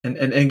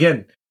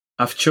again,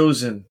 I've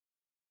chosen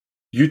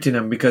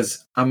Utinam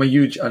because I'm a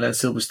huge Alain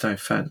Silberstein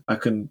fan. I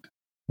couldn't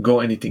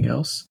go anything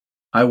else.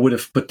 I would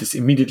have put this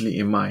immediately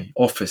in my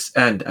office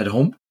and at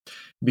home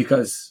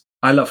because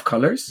I love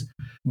colors,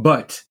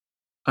 but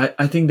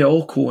I think they're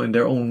all cool in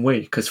their own way.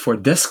 Because for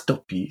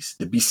desktop piece,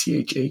 the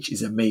BCHH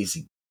is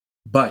amazing,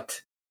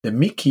 but the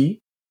Mickey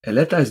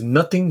Eletta is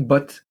nothing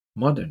but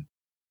modern.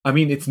 I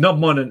mean, it's not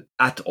modern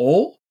at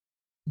all,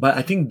 but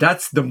I think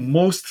that's the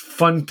most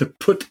fun to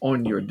put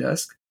on your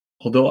desk.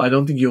 Although I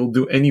don't think you'll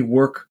do any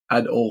work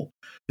at all.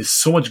 There's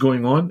so much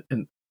going on,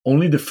 and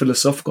only the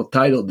philosophical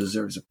title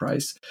deserves a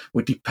prize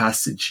with the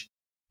passage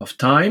of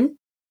time.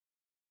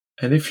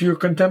 And if you're a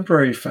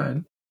contemporary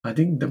fan, I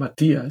think the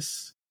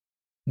Matthias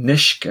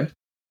Neschke,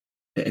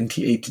 the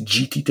NT8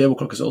 GT table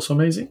clock, is also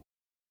amazing.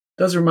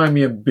 Does remind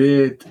me a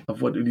bit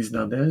of what Ulysse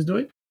Nardin is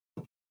doing.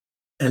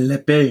 And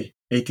Lepay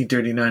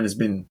 1839 has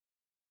been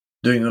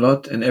doing a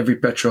lot, and every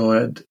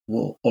petrolhead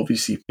will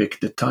obviously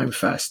pick the Time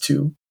Fast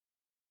 2.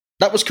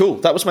 That was cool.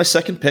 That was my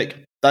second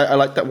pick. I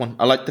like that one.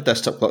 I like the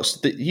desktop clocks.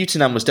 The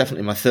Utinam was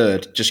definitely my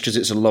third, just because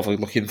it's a lovely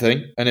looking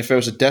thing. And if there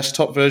was a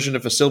desktop version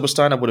of a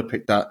Silberstein, I would have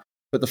picked that.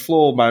 But the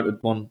floor mounted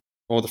one,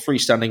 or the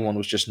freestanding one,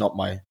 was just not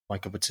my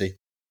cup of tea.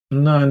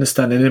 No, I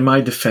understand. And in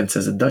my defense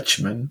as a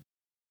Dutchman,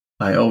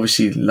 I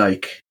obviously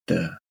like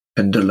the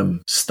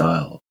pendulum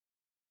style,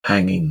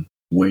 hanging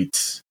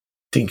weights,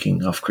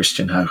 thinking of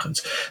Christian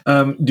Huygens.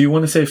 Do you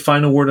want to say a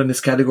final word on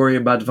this category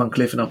about Van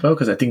Cleef and Arpels?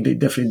 Because I think they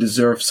definitely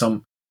deserve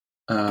some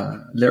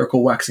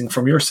lyrical waxing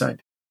from your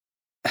side.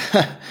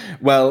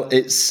 Well,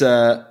 it's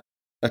a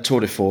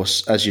tour de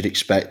force, as you'd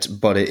expect,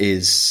 but it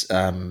is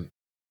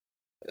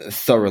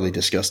thoroughly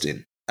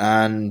disgusting.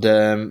 And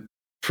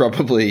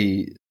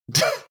probably...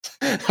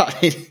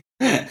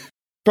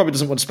 probably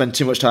doesn't want to spend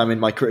too much time in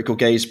my critical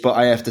gaze, but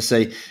I have to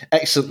say,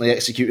 excellently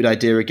executed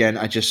idea again.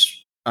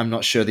 I'm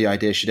not sure the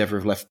idea should ever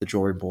have left the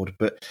drawing board,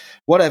 but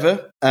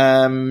whatever.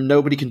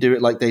 Nobody can do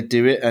it like they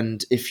do it,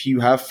 and if you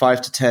have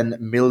 5 to 10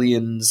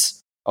 millions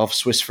of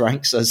Swiss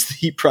francs as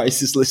the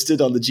price is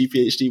listed on the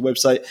GPHG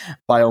website,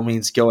 by all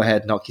means, go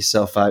ahead, knock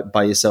yourself out,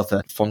 buy yourself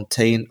a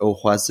Fontaine au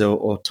Oiseau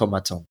or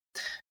Tomaton.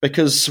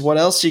 Because what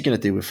else are you going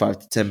to do with 5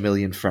 to 10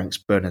 million francs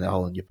burning a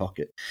hole in your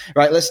pocket?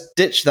 Right, let's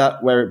ditch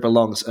that where it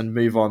belongs and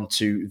move on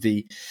to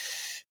the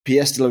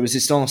pièce de la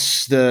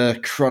résistance, the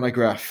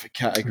chronograph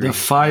category. The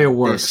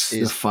fireworks.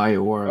 The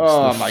fireworks.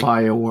 Oh, my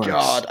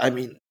God. I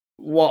mean,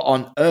 what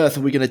on earth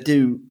are we going to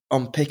do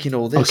on picking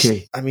all this?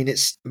 Okay. I mean,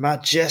 it's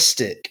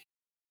majestic.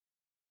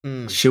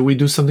 Shall we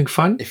do something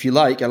fun? If you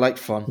like, I like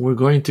fun. We're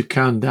going to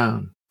count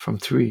down from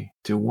 3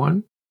 to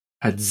 1.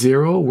 At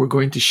 0, we're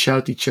going to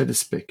shout each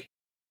other's pick.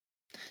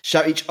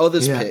 Shout each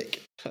other's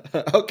pick.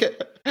 Okay.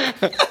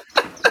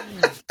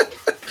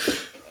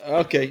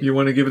 Okay. You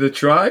want to give it a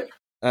try?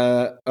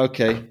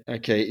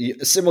 Okay.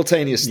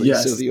 Simultaneously,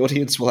 yes. So the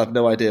audience will have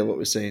no idea what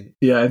we're saying.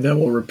 Yeah, and then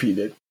we'll repeat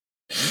it.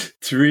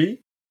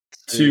 3,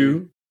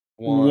 2,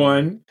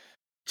 1.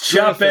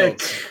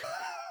 Chapek!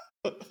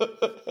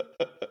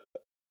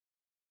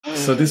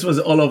 So this was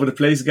all over the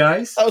place,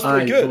 guys. That was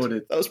pretty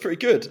good. That was pretty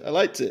good. I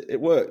liked it. It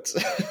worked.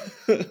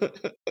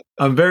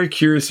 I'm very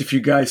curious if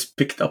you guys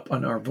picked up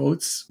on our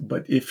votes,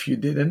 but if you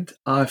didn't,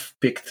 I've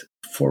picked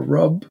for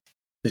Rob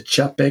the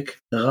Chapek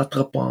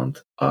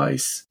Rattrapant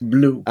Ice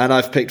Blue. And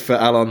I've picked for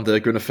Alan the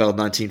Grunefeld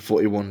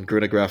 1941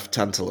 Grunograph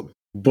Tantalum.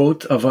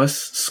 Both of us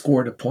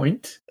scored a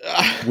point,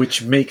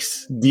 which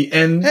makes the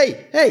end...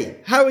 Hey,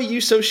 how are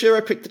you so sure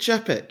I picked the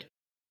Chapek?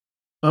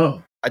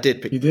 Oh. I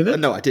did pick. You did it?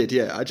 No, I did.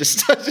 Yeah, I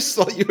just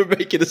thought you were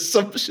making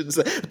assumptions.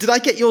 Did I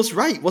get yours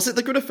right? Was it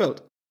the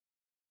Grunefeld?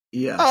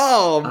 Yes.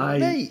 Oh,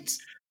 mate.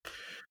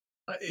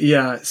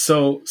 Yeah.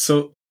 So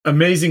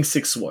amazing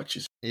 6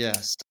 watches.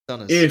 Yes.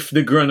 If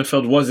the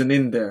Grunefeld wasn't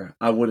in there,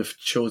 I would have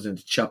chosen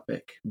the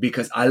Chapek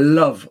because I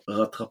love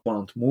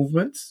Rattrapant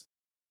movements.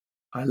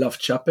 I love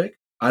Chapek.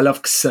 I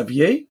love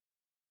Xavier.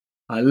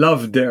 I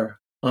love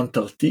their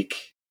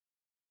Antarctique,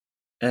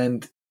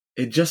 and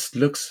it just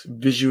looks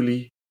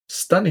visually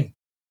stunning.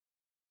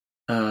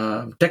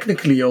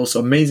 Technically also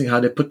amazing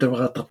how they put the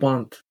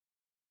Rattrapant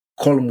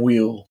column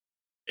wheel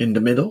in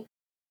the middle.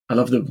 I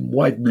love the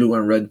white, blue,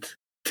 and red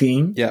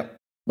theme. Yeah.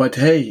 But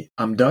hey,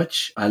 I'm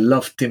Dutch. I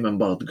love Tim and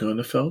Bart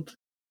Grunefeld.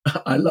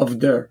 I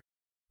love their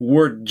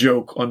word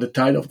joke on the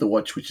title of the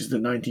watch, which is the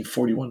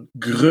 1941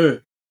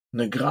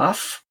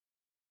 Grönegraph.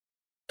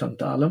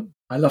 Tantalum.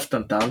 I love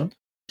Tantalum.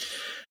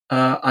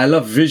 I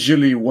love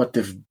visually what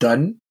they've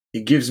done.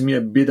 It gives me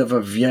a bit of a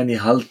Vianney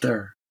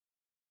Halter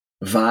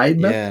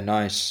vibe. Yeah,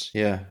 nice.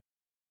 Yeah.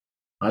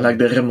 I like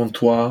the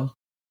remontoir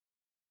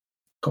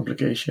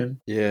complication.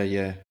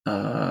 Yeah.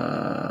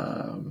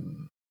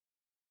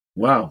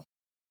 Wow.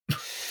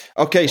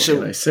 Okay, What so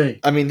can I say?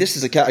 I mean, this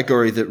is a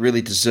category that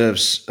really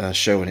deserves a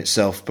show in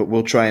itself, but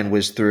we'll try and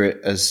whiz through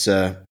it as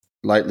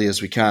lightly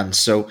as we can.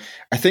 So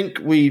I think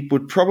we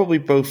would probably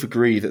both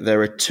agree that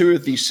there are two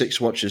of these 6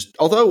 watches,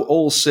 although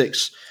all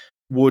 6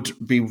 would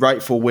be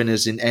rightful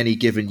winners in any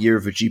given year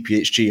of a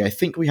GPHG. I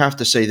think we have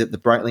to say that the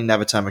Breitling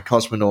Navitimer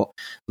Cosmonaut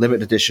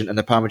Limited Edition and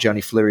the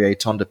Parmigiani Fleurier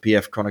Tonda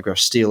PF Chronograph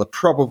Steel are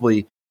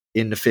probably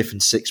in the 5th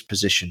and 6th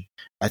position.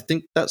 I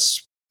think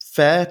that's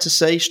fair to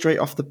say straight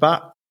off the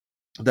bat.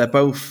 They're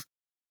both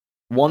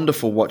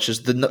wonderful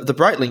watches. The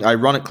Breitling,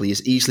 ironically,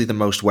 is easily the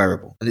most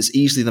wearable, and it's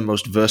easily the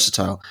most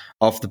versatile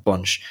of the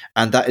bunch,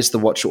 and that is the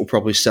watch that will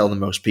probably sell the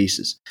most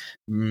pieces.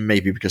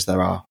 Maybe because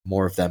there are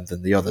more of them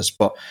than the others,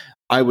 but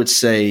I would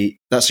say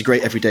that's a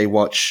great everyday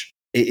watch.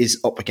 It is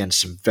up against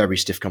some very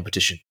stiff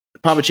competition.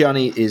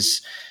 Parmigiani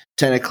is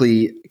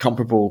technically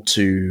comparable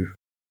to,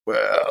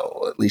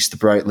 well, at least the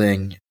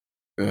Breitling.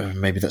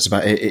 Maybe that's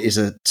about it. It is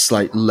a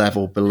slight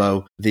level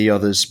below the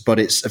others, but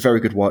it's a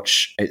very good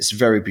watch. It's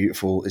very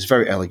beautiful. It's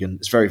very elegant.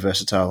 It's very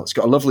versatile. It's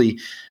got a lovely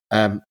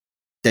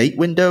date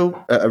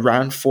window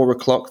around 4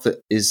 o'clock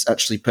that is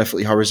actually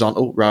perfectly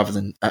horizontal rather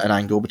than at an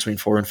angle between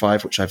 4 and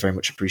 5, which I very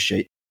much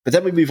appreciate. But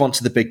then we move on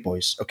to the big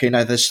boys. Okay,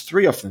 now there's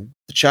 3 of them,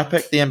 the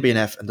Chapek, the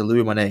MB&F, and the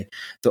Louis Monet,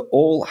 that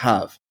all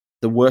have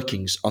the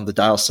workings on the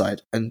dial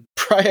side. And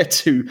prior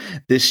to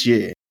this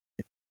year,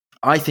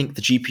 I think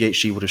the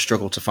GPHG would have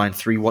struggled to find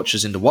 3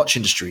 watches in the watch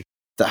industry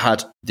that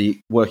had the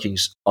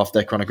workings of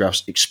their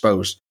chronographs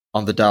exposed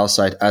on the dial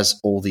side as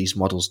all these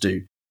models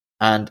do.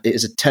 And it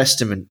is a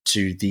testament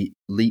to the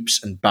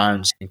leaps and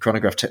bounds in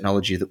chronograph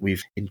technology that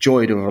we've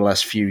enjoyed over the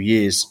last few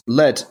years,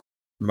 led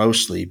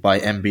mostly by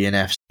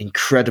MB&F's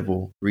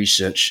incredible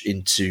research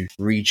into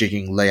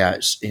rejigging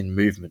layouts in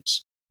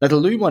movements. Now, the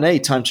Louis Monet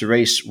Time to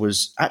Race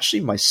was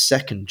actually my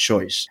second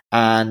choice,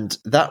 and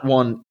that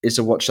one is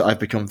a watch that I've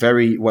become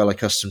very well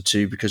accustomed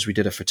to because we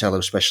did a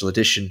Fratello special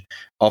edition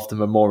of the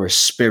Memoris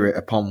Spirit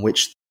upon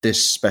which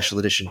this special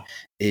edition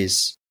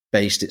is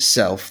based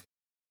itself.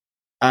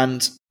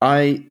 And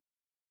I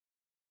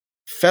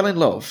fell in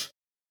love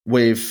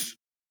with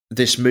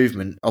this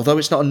movement, although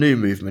it's not a new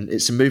movement.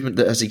 It's a movement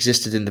that has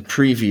existed in the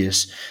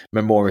previous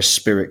Memoris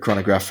Spirit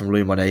chronograph from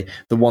Louis Monet,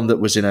 the one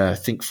that was in a, I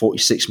think,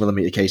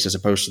 46mm case as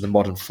opposed to the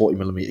modern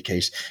 40mm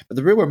case. But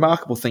the real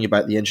remarkable thing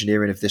about the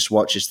engineering of this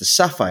watch is the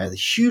sapphire, the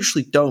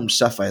hugely domed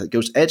sapphire that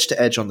goes edge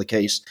to edge on the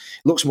case.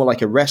 It looks more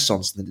like a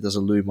Renaissance than it does a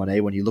Louis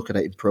Monet when you look at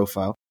it in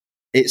profile.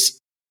 It's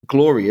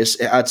glorious.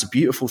 It adds a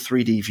beautiful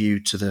 3D view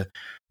to the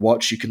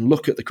watch. You can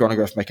look at the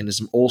chronograph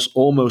mechanism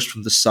almost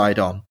from the side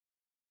on.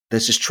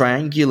 There's this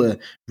triangular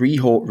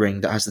Rehort ring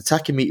that has the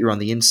tachymeter on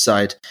the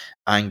inside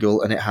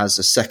angle and it has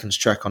a seconds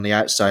track on the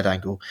outside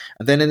angle.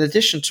 And then in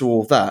addition to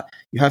all that,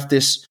 you have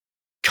this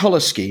color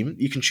scheme.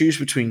 You can choose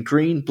between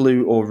green,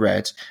 blue, or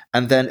red,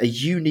 and then a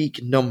unique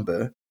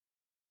number,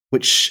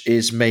 which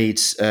is made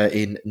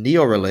in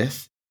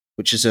neorolith,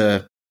 which is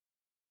a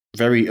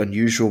very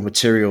unusual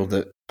material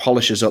that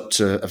polishes up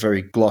to a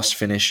very gloss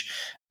finish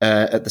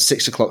at the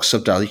 6 o'clock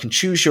subdial. You can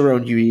choose your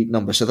own unique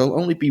number, so there'll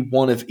only be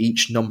one of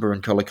each number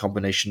and color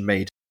combination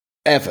made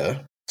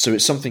ever, so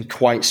it's something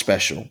quite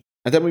special.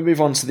 And then we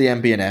move on to the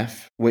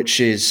MB&F,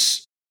 which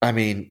is, I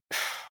mean,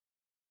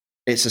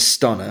 it's a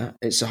stunner.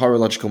 It's a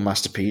horological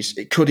masterpiece.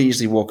 It could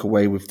easily walk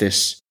away with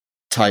this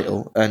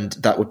title, and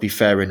that would be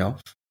fair enough.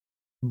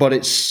 But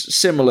it's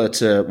similar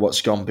to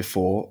what's gone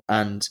before,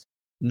 and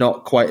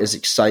not quite as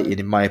exciting,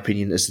 in my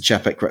opinion, as the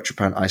Chapek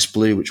Retropan Ice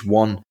Blue, which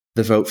won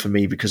the vote for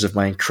me because of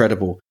my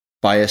incredible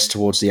bias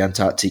towards the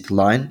Antarctique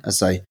line,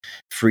 as I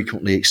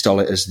frequently extol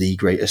it as the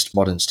greatest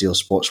modern steel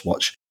sports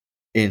watch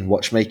in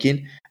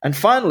watchmaking. And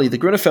finally, the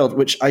Grunefeld,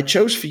 which I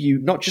chose for you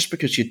not just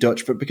because you're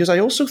Dutch, but because I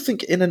also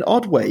think in an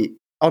odd way,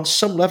 on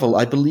some level,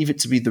 I believe it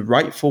to be the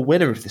rightful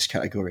winner of this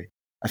category.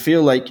 I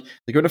feel like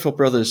the Grunefeld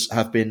brothers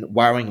have been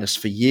wowing us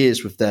for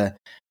years with their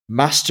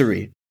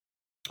mastery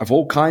of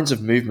all kinds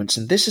of movements,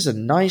 and this is a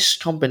nice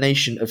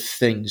combination of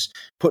things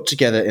put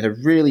together in a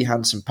really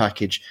handsome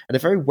package and a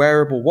very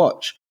wearable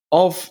watch.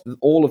 Of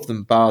all of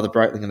them, bar the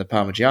Breitling and the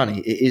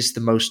Parmigiani, it is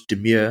the most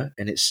demure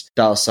in its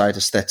dial side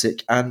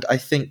aesthetic, and I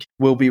think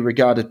will be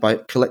regarded by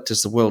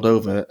collectors the world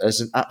over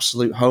as an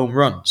absolute home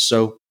run.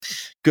 So,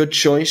 good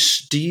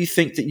choice. Do you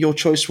think that your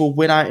choice will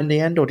win out in the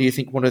end, or do you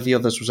think one of the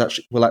others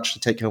will actually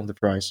take home the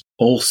prize?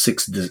 All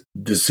 6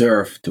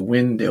 deserve to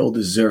win. They all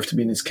deserve to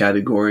be in this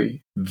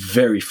category.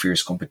 Very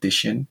fierce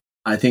competition.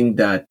 I think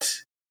that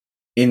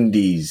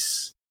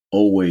indies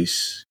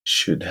always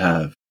should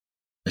have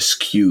a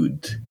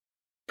skewed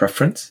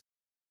preference.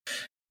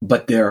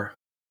 But there are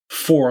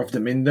 4 of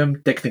them in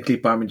them. Technically,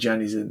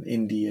 Parmigiani is an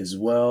indie as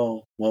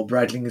well. Well,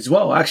 Breitling as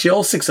well. Actually,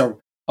 all 6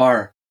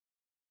 are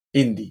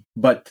indie.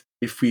 But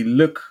if we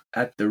look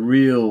at the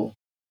real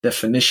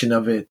definition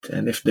of it,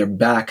 and if they're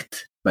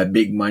backed by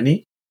big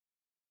money,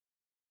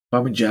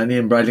 Parmigiani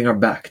and Breitling are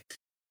backed.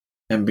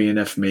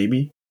 MB&F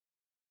maybe.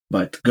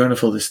 But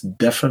Gernefeld is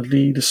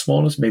definitely the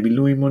smallest. Maybe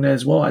Louis Monet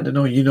as well. I don't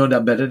know. You know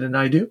that better than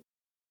I do.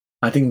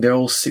 I think they're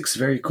all 6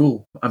 very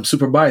cool. I'm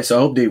super biased. So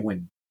I hope they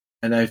win.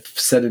 And I've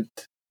said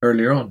it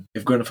earlier on.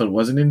 If Gernefeld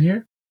wasn't in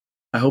here,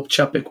 I hope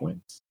Chapek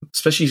wins.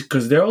 Especially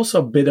because they're also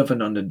a bit of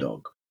an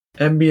underdog.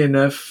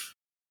 MB&F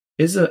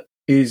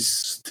is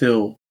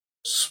still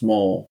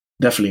small,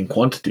 definitely in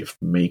quantity of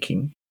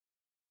making,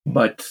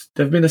 but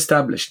they've been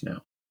established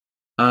now.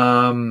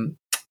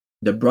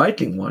 The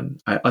Breitling one,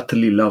 I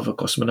utterly love a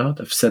cosmonaut.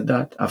 I've said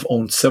that. I've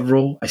owned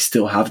several. I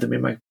still have them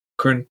in my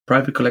current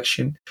private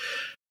collection.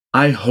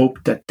 I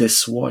hope that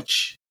this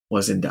watch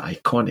was in the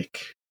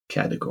iconic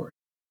category.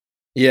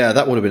 Yeah,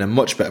 that would have been a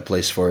much better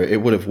place for it.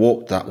 It would have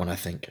walked that one, I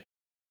think.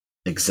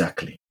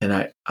 Exactly.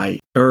 And I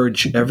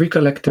urge every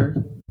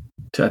collector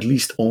to at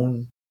least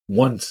own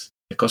once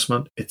a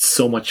cosmonaut. It's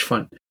so much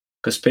fun.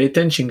 Because pay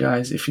attention,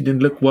 guys. If you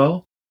didn't look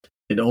well,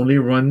 it only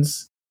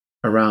runs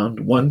around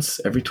once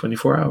every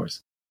 24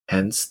 hours.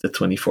 Hence the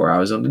 24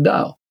 hours on the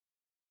dial.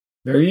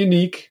 Very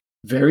unique,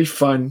 very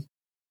fun,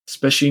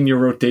 especially in your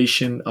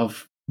rotation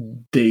of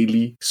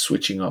daily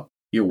switching up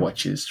your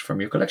watches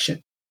from your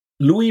collection.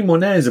 Louis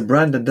Monet is a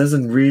brand that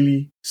doesn't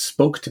really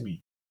spoke to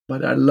me,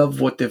 but I love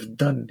what they've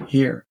done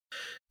here.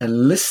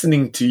 And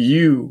listening to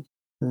you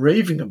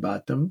raving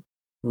about them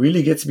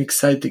really gets me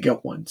excited to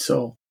get one.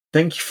 So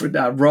thank you for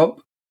that,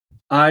 Rob.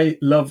 I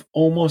love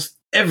almost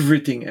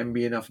everything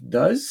MB&F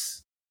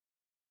does.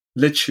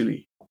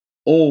 Literally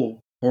all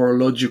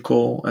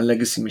horological and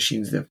legacy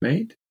machines they've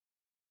made.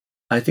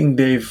 I think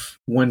they've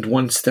went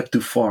one step too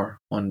far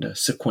on the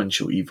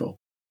sequential Evo.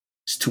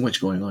 It's too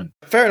much going on.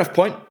 Fair enough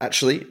point,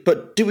 actually.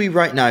 But do we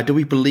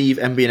believe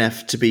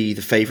MB&F to be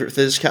the favourite for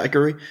this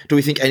category? Do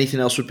we think anything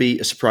else would be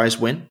a surprise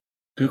win?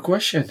 Good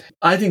question.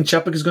 I think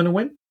Chapek is going to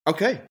win.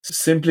 Okay.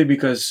 Simply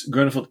because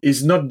Gernefeld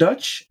is not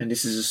Dutch, and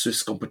this is a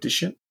Swiss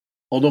competition.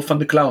 Although Van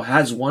der Klauw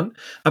has won.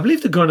 I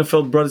believe the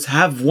Gernefeld brothers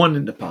have won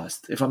in the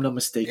past, if I'm not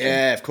mistaken.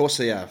 Yeah, of course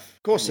they have.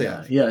 Of course they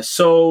have. Yeah,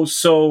 so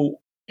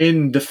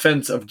in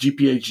defense of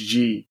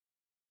GPHG,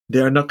 they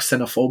are not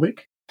xenophobic.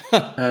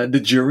 The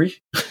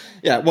jury.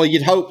 Yeah, well,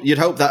 you'd hope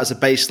that as a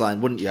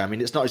baseline, wouldn't you? I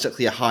mean, it's not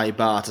exactly a high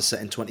bar to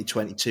set in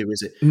 2022,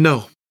 is it?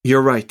 No,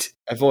 you're right.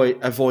 Avoid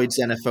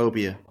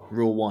xenophobia.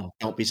 Rule 1,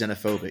 don't be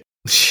xenophobic.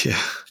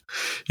 Yeah.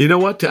 You know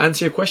what? To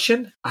answer your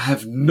question, I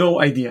have no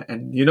idea.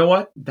 And you know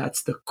what?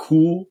 That's the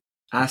cool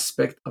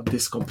aspect of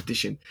this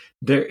competition.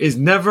 There is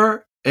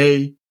never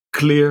a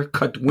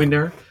clear-cut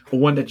winner or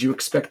one that you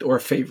expect or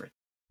a favorite.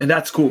 And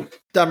that's cool.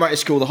 Damn right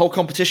it's cool. The whole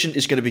competition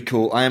is going to be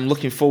cool. I am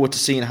looking forward to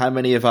seeing how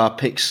many of our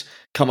picks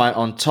come out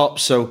on top.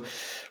 So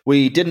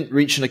we didn't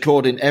reach an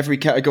accord in every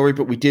category,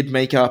 but we did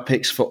make our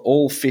picks for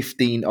all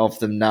 15 of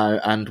them now,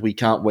 and we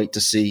can't wait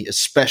to see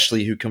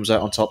especially who comes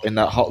out on top in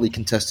that hotly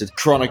contested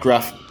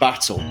chronograph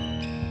battle.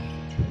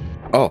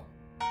 Oh,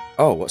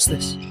 what's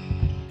this?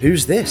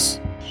 Who's this?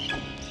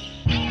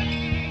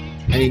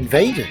 An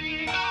invader.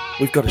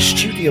 We've got a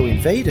studio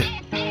invader.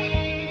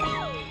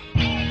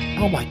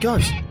 Oh my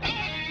god.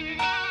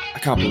 I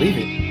can't believe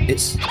it.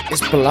 It's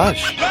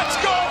Balazs. Let's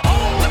go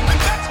home!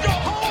 Let's go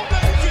home,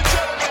 ladies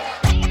and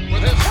gentlemen!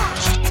 With his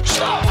first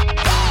stop.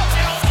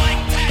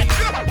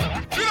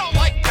 You don't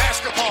like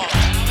basketball.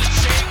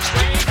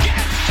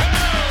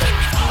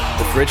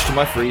 The fridge to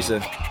my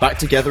freezer. Back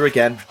together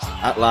again.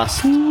 At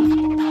last.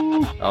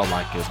 Oh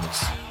my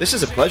goodness. This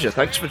is a pleasure.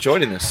 Thanks for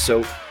joining us.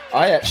 So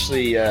I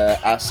actually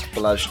asked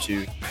Balazs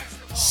to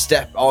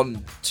step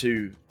on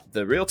to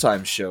the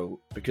real-time show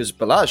because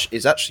Balazs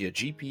is actually a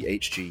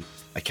GPHG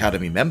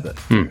Academy member.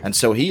 And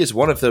so he is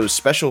one of those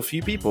special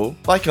few people,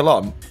 like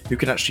Alon, who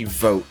can actually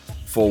vote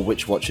for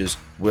which watches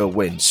will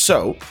win.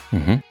 So,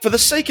 for the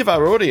sake of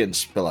our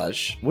audience,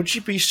 Balazs, would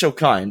you be so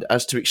kind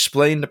as to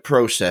explain the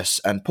process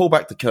and pull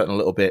back the curtain a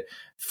little bit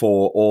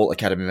for all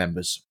Academy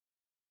members?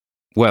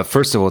 Well,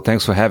 first of all,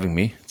 thanks for having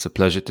me. It's a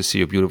pleasure to see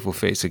your beautiful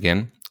face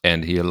again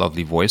and hear a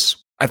lovely voice.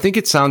 I think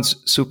it sounds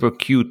super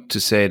cute to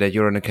say that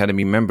you're an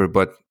Academy member,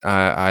 but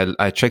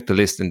I checked the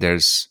list and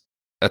there's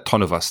a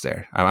ton of us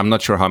there. I'm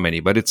not sure how many,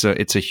 but it's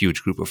a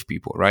huge group of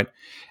people, right?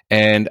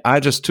 And I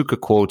just took a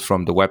quote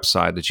from the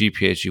website, the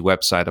GPHG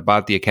website,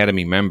 about the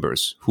Academy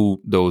members,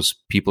 who those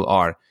people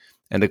are.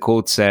 And the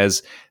quote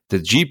says, "The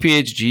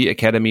GPHG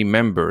Academy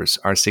members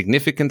are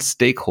significant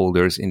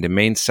stakeholders in the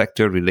main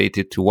sector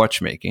related to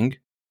watchmaking."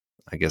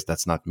 I guess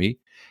that's not me.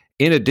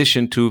 In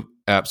addition to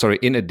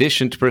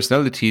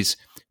personalities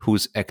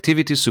whose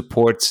activity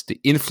supports the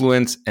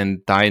influence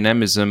and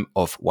dynamism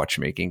of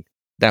watchmaking.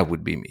 That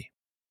would be me,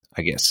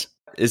 I guess.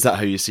 Is that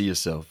how you see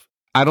yourself?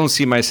 I don't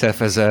see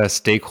myself as a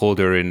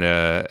stakeholder in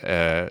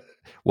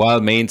while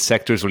main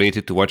sectors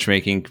related to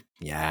watchmaking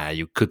Yeah,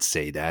 you could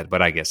say that,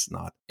 but I guess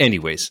not.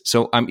 Anyways,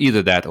 so I'm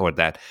either that or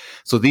that.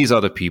 So these are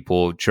the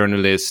people,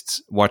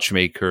 journalists,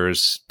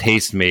 watchmakers,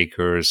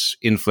 tastemakers,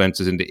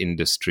 influencers in the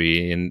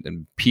industry,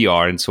 and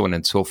PR, and so on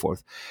and so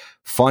forth.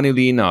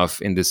 Funnily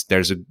enough, in this,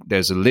 there's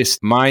a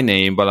list. My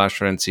name, Balazs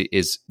Ferenczi,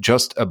 is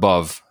just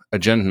above a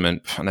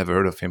gentleman, I never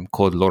heard of him,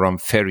 called Laurent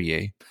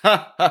Ferrier,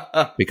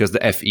 because the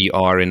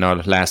FER in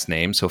our last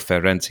name, so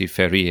Ferenczi,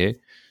 Ferrier.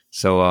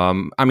 So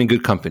I'm in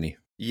good company.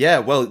 Yeah,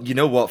 well, you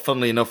know what?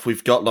 Funnily enough,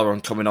 we've got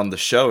Laurent coming on the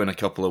show in a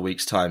couple of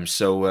weeks' time.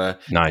 So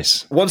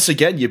nice. Once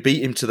again, you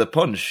beat him to the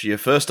punch. You're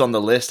first on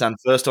the list and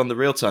first on the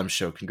real-time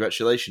show.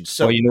 Congratulations.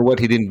 So, well, you know what?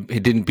 He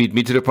didn't beat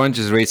me to the punch.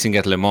 Is racing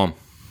at Le Mans,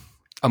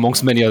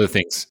 amongst many other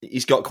things.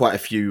 He's got quite a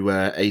few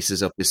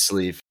aces up his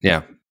sleeve.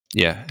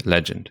 Yeah,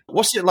 legend.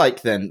 What's it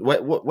like then?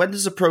 When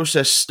does the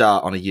process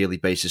start on a yearly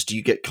basis? Do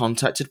you get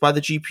contacted by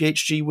the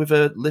GPHG with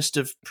a list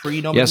of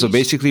pre-nominees? Yeah, so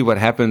basically what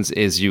happens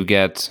is you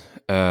get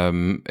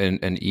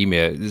an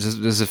email. This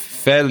is a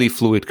fairly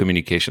fluid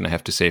communication, I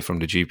have to say, from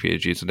the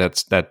GPHG. So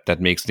that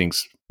makes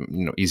things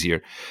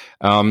easier.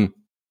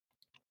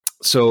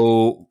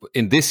 So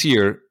in this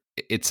year,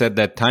 it said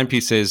that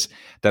timepieces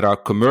that are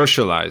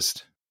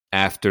commercialized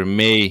after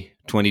May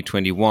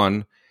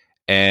 2021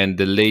 and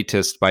the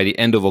latest by the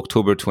end of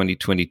October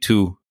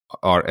 2022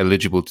 are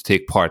eligible to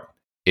take part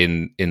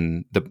in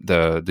the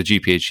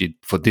GPHG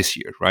for this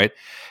year, right?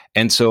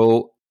 And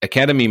so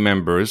Academy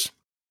members,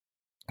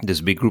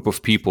 this big group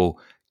of people,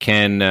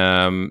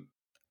 can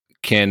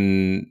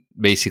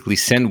basically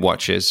send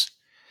watches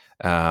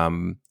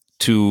to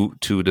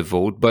the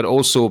vote, but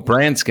also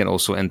brands can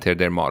also enter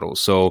their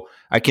models. So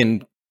I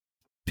can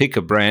pick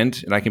a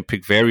brand and I can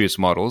pick various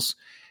models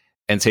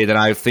and say that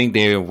I think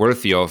they are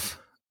worthy of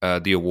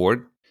the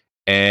award.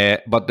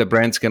 But the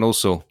brands can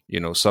also,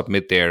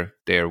 submit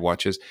their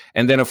watches.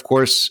 And then, of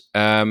course,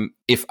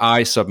 if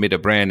I submit a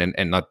brand,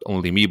 and not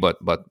only me, but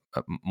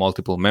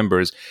multiple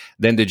members,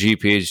 then the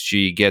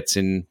GPHG gets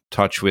in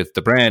touch with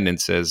the brand and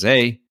says,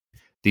 hey,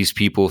 these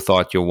people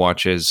thought your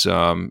watch is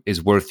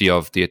worthy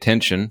of the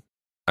attention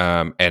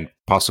and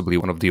possibly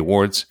one of the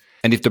awards.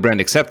 And if the brand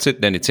accepts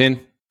it, then it's in.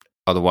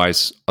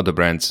 Otherwise, other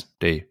brands,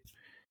 they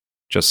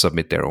just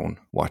submit their own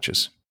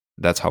watches.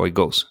 That's how it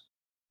goes.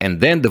 And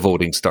then the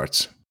voting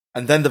starts.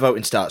 And then the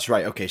voting starts,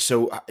 right? Okay,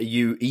 so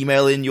you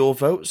email in your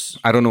votes?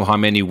 I don't know how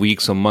many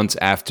weeks or months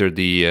after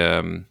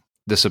the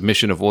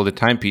submission of all the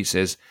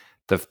timepieces,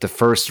 the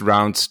first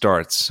round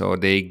starts. So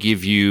they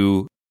give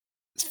you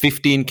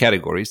 15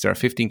 categories. There are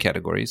 15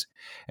 categories,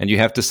 and you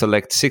have to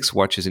select 6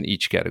 watches in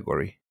each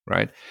category,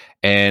 right?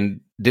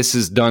 And this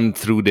is done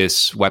through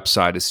this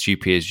website, this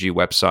GPHG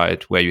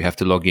website, where you have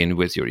to log in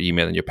with your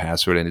email and your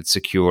password, and it's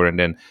secure. And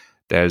then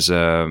there's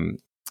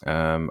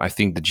I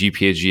think the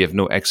GPHG have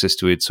no access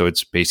to it, so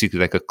it's basically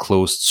like a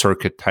closed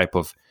circuit type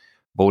of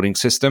voting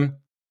system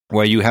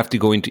where you have to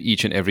go into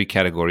each and every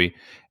category.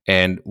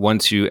 And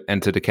once you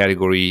enter the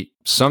category,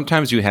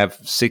 sometimes you have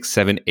 6,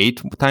 7,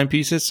 8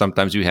 timepieces.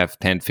 Sometimes you have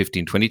 10,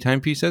 15, 20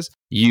 timepieces.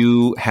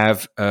 You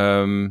have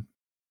a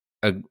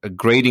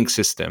grading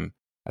system.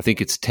 I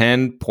think it's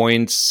 10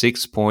 points,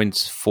 6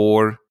 points,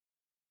 4,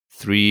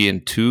 3,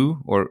 and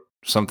 2, or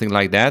something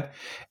like that.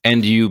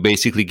 And you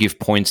basically give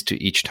points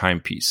to each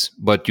timepiece,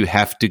 but you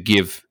have to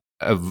give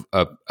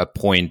a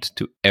point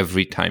to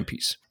every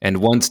timepiece. And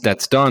once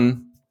that's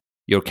done,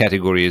 your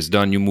category is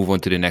done, you move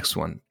on to the next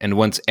one. And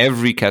once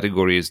every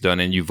category is done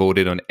and you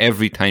voted on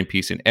every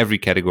timepiece in every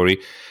category,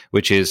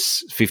 which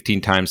is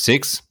 15 times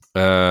 6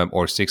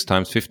 or 6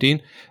 times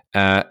 15,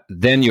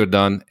 then you're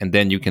done, and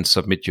then you can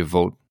submit your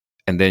vote.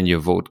 And then your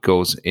vote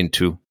goes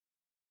into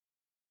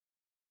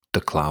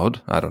the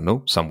cloud, I don't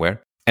know,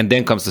 somewhere. And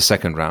then comes the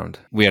second round.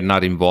 We are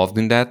not involved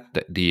in that,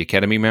 the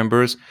Academy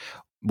members,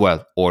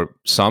 well, or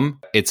some.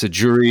 It's a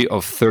jury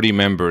of 30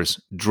 members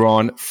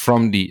drawn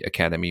from the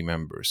Academy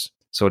members.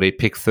 So they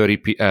pick 30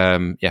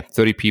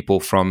 people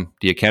from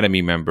the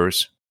Academy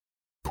members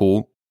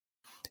pool,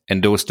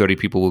 and those 30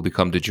 people will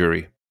become the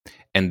jury.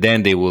 And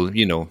then they will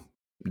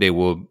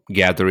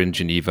gather in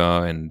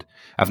Geneva. And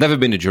I've never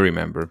been a jury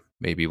member,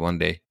 maybe one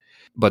day,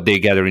 but they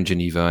gather in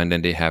Geneva, and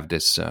then they have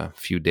this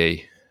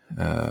few-day,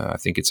 I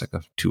think it's like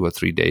 2 or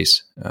 3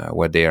 days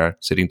where they are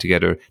sitting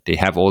together. They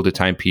have all the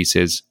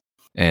timepieces,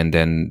 and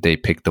then they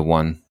pick the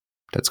one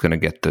that's going to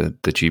get the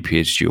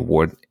GPHG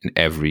award in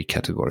every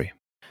category.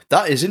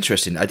 That is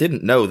interesting. I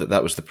didn't know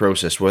that was the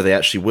process where they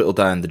actually whittle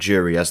down the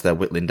jury as they're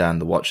whittling down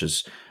the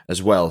watches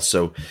as well.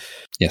 So,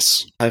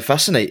 yes,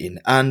 fascinating.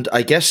 And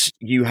I guess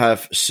you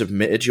have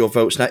submitted your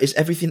votes. Now, is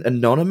everything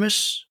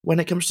anonymous when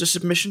it comes to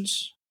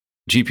submissions?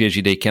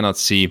 GPHG, they cannot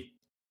see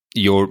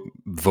your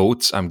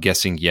votes. I'm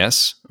guessing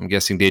yes. I'm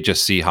guessing they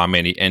just see how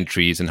many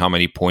entries and how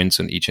many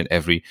points on each and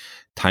every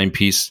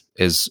timepiece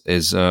is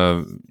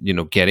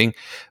getting.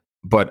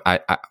 But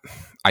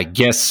I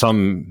guess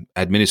some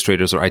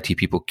administrators or IT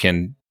people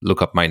can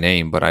look up my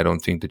name, but I don't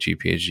think the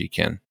GPHG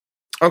can.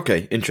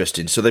 Okay,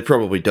 interesting. So they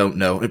probably don't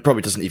know. It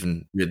probably doesn't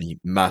even really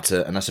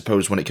matter. And I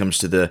suppose when it comes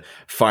to the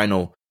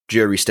final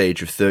jury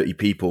stage of 30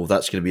 people,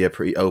 that's going to be a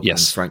pretty open and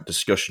frank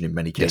discussion in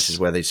many cases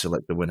where they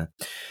select the winner.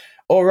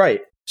 All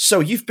right. So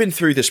you've been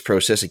through this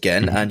process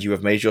again, Mhm. and you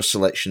have made your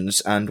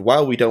selections. And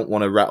while we don't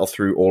want to rattle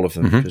through all of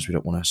them Mhm. because we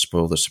don't want to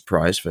spoil the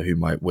surprise for who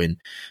might win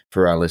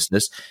for our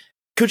listeners,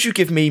 could you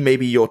give me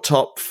maybe your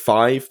top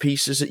 5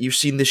 pieces that you've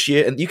seen this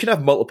year? And you can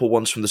have multiple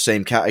ones from the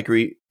same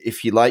category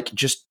if you like.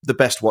 Just the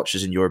best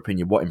watches in your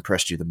opinion. What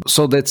impressed you the most?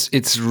 So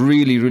it's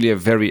really, really a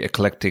very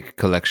eclectic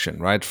collection,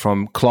 right?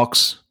 From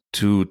clocks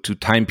to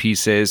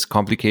timepieces,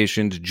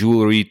 complications,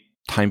 jewelry,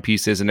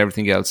 timepieces, and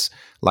everything else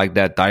like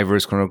that,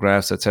 divers,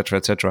 chronographs, etc.,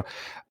 etc.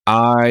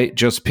 I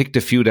just picked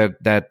a few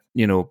that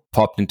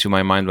popped into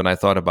my mind when I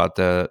thought about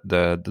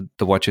the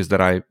watches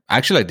that I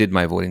did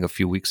my voting a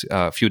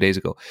few days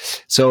ago.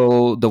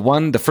 So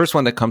the first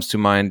one that comes to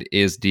mind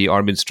is the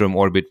Armbindstrom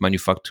Orbit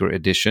Manufacture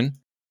Edition.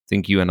 I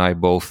think you and I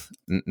both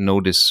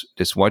know this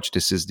watch.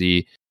 This is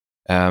the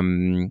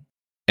an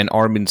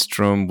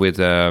Armbindstrom with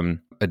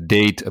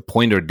a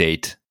pointer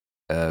date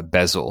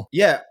bezel.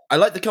 Yeah, I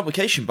like the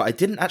complication, but I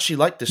didn't actually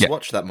like this Yeah.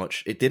 watch that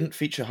much. It didn't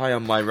feature high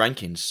on my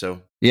rankings,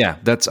 so Yeah,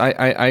 that's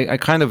I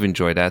kind of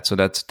enjoy that. So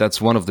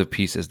that's one of the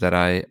pieces that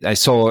I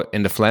saw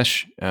in the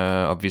flesh,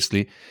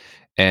 obviously,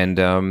 and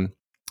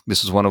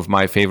this was one of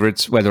my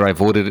favorites. Whether I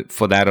voted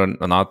for that or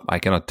not, I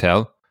cannot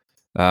tell.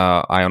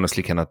 I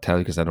honestly cannot tell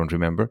because I don't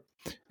remember.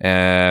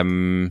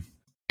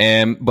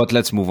 But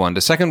let's move on.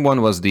 The second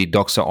one was the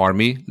Doxa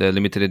Army, the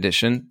limited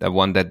edition, the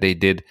one that they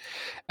did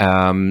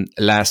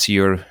last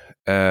year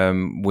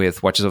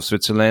with Watches of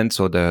Switzerland.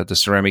 So the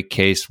ceramic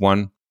case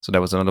one. So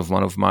that was another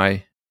one of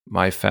my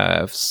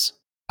favs.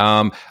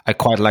 I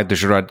quite like the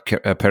Gerard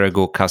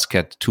Perregaux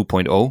Casquette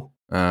 2.0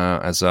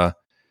 as a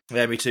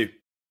yeah, me too.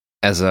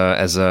 as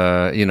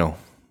a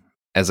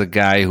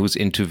guy who's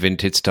into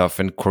vintage stuff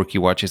and quirky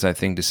watches. I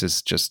think this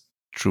is just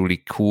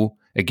truly cool.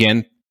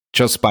 Again,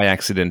 just by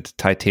accident,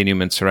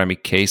 titanium and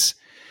ceramic case,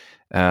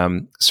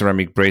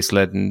 ceramic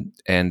bracelet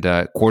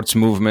and quartz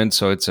movement.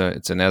 So it's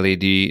an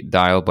LED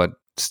dial, but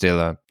still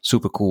a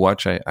super cool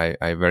watch. I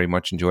very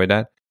much enjoy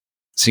that.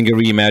 Singer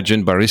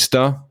Reimagined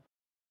Barista.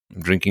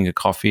 I'm drinking a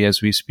coffee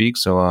as we speak,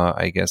 so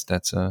I guess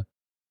that's a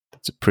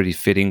pretty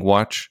fitting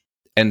watch.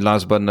 And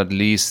last but not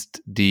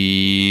least,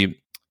 the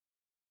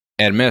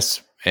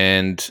Hermes.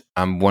 And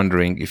I'm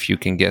wondering if you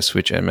can guess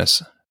which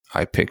Hermes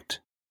I picked.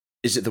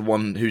 Is it the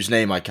one whose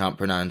name I can't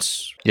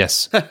pronounce?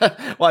 Yes.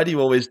 Why do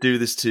you always do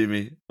this to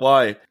me?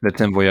 Why? Le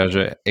Temps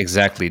Voyageur.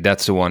 Exactly.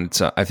 That's the one.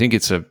 I think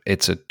it's a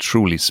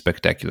truly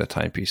spectacular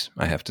timepiece,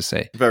 I have to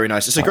say. Very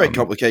nice. It's a great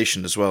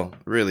complication as well.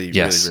 Really,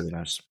 yes. really, really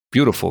nice.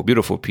 Beautiful,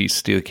 beautiful piece.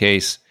 Steel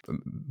case.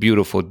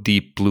 Beautiful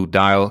deep blue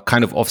dial.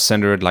 Kind of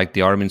off-centered like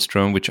the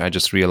Armbindstrom, which I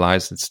just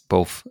realized it's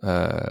both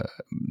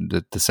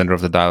the center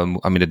of the dial.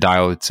 I mean, the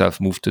dial itself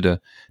moved to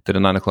the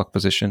 9 o'clock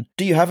position.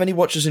 Do you have any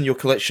watches in your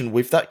collection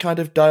with that kind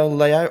of dial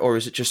layout, or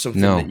is it just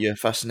something that you're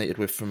fascinated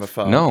with from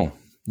afar? No,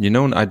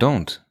 I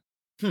don't.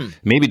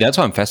 Maybe that's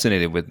why I'm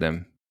fascinated with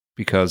them,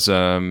 because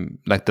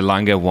like the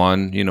Lange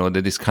one,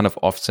 that is kind of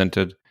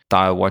off-centered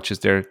dial watches.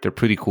 They're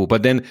pretty cool.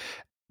 But then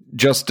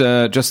just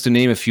to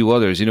name a few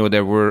others,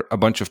 there were a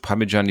bunch of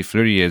Parmigiani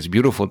Fleuriers,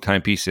 beautiful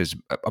timepieces,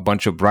 a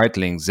bunch of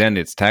Breitlings,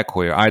 Zenits, Tag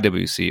Heuer,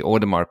 IWC,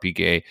 Audemars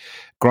Piguet,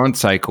 Grand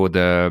Psycho,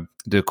 the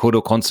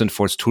Kodo Constant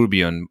Force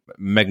Tourbillon,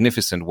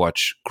 magnificent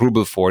watch,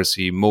 Grubel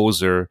Forsey,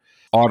 Moser,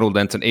 Otto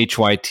Lenton,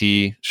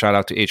 HYT, shout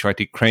out to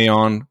HYT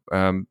Crayon,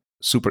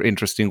 super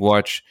interesting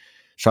watch,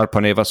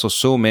 Sharpaneva,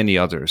 so many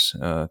others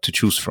to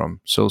choose from.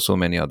 So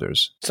many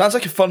others. Sounds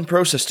like a fun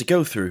process to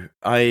go through.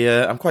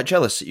 I'm quite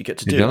jealous that you get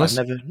to do jealous?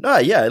 it.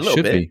 Yeah, a little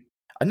Should bit. be.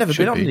 I've never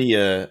Should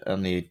been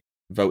on the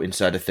voting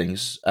side of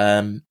things,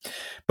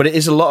 but it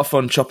is a lot of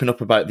fun chopping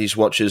up about these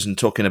watches and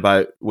talking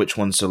about which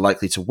ones are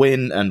likely to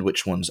win and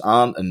which ones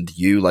aren't. And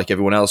you, like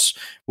everyone else,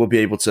 will be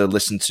able to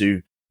listen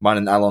to mine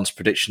and Alon's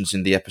predictions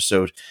in the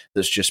episode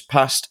that's just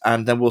passed,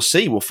 and then we'll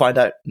see. We'll find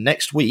out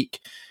next week,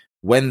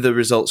 when the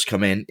results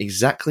come in,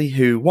 exactly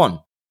who won.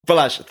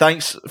 Balazs,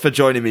 thanks for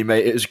joining me,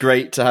 mate. It was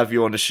great to have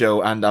you on the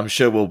show, and I'm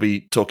sure we'll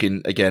be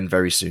talking again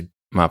very soon.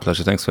 My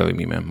pleasure. Thanks for having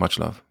me, man. Much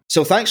love.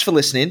 So thanks for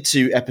listening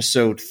to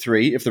episode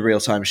 3 of the Real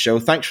Time Show.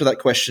 Thanks for that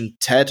question,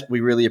 Ted.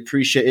 We really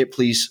appreciate it.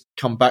 Please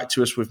come back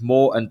to us with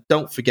more, and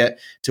don't forget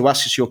to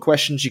ask us your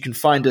questions. You can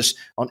find us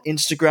on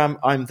Instagram.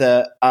 I'm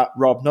there at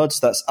Rob Nuds.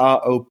 That's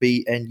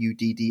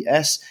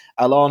ROBNUDDS.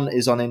 Alon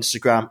is on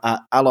Instagram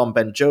at Alon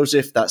Ben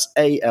Joseph. That's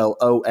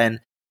ALONBENJOSEPH.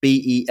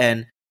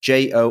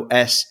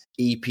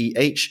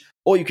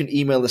 Or you can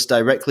email us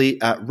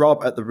directly at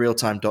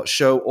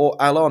rob@therealtime.show or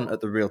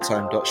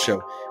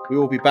alon@therealtime.show. We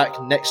will be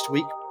back next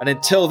week. And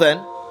until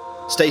then,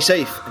 stay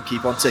safe and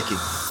keep on ticking.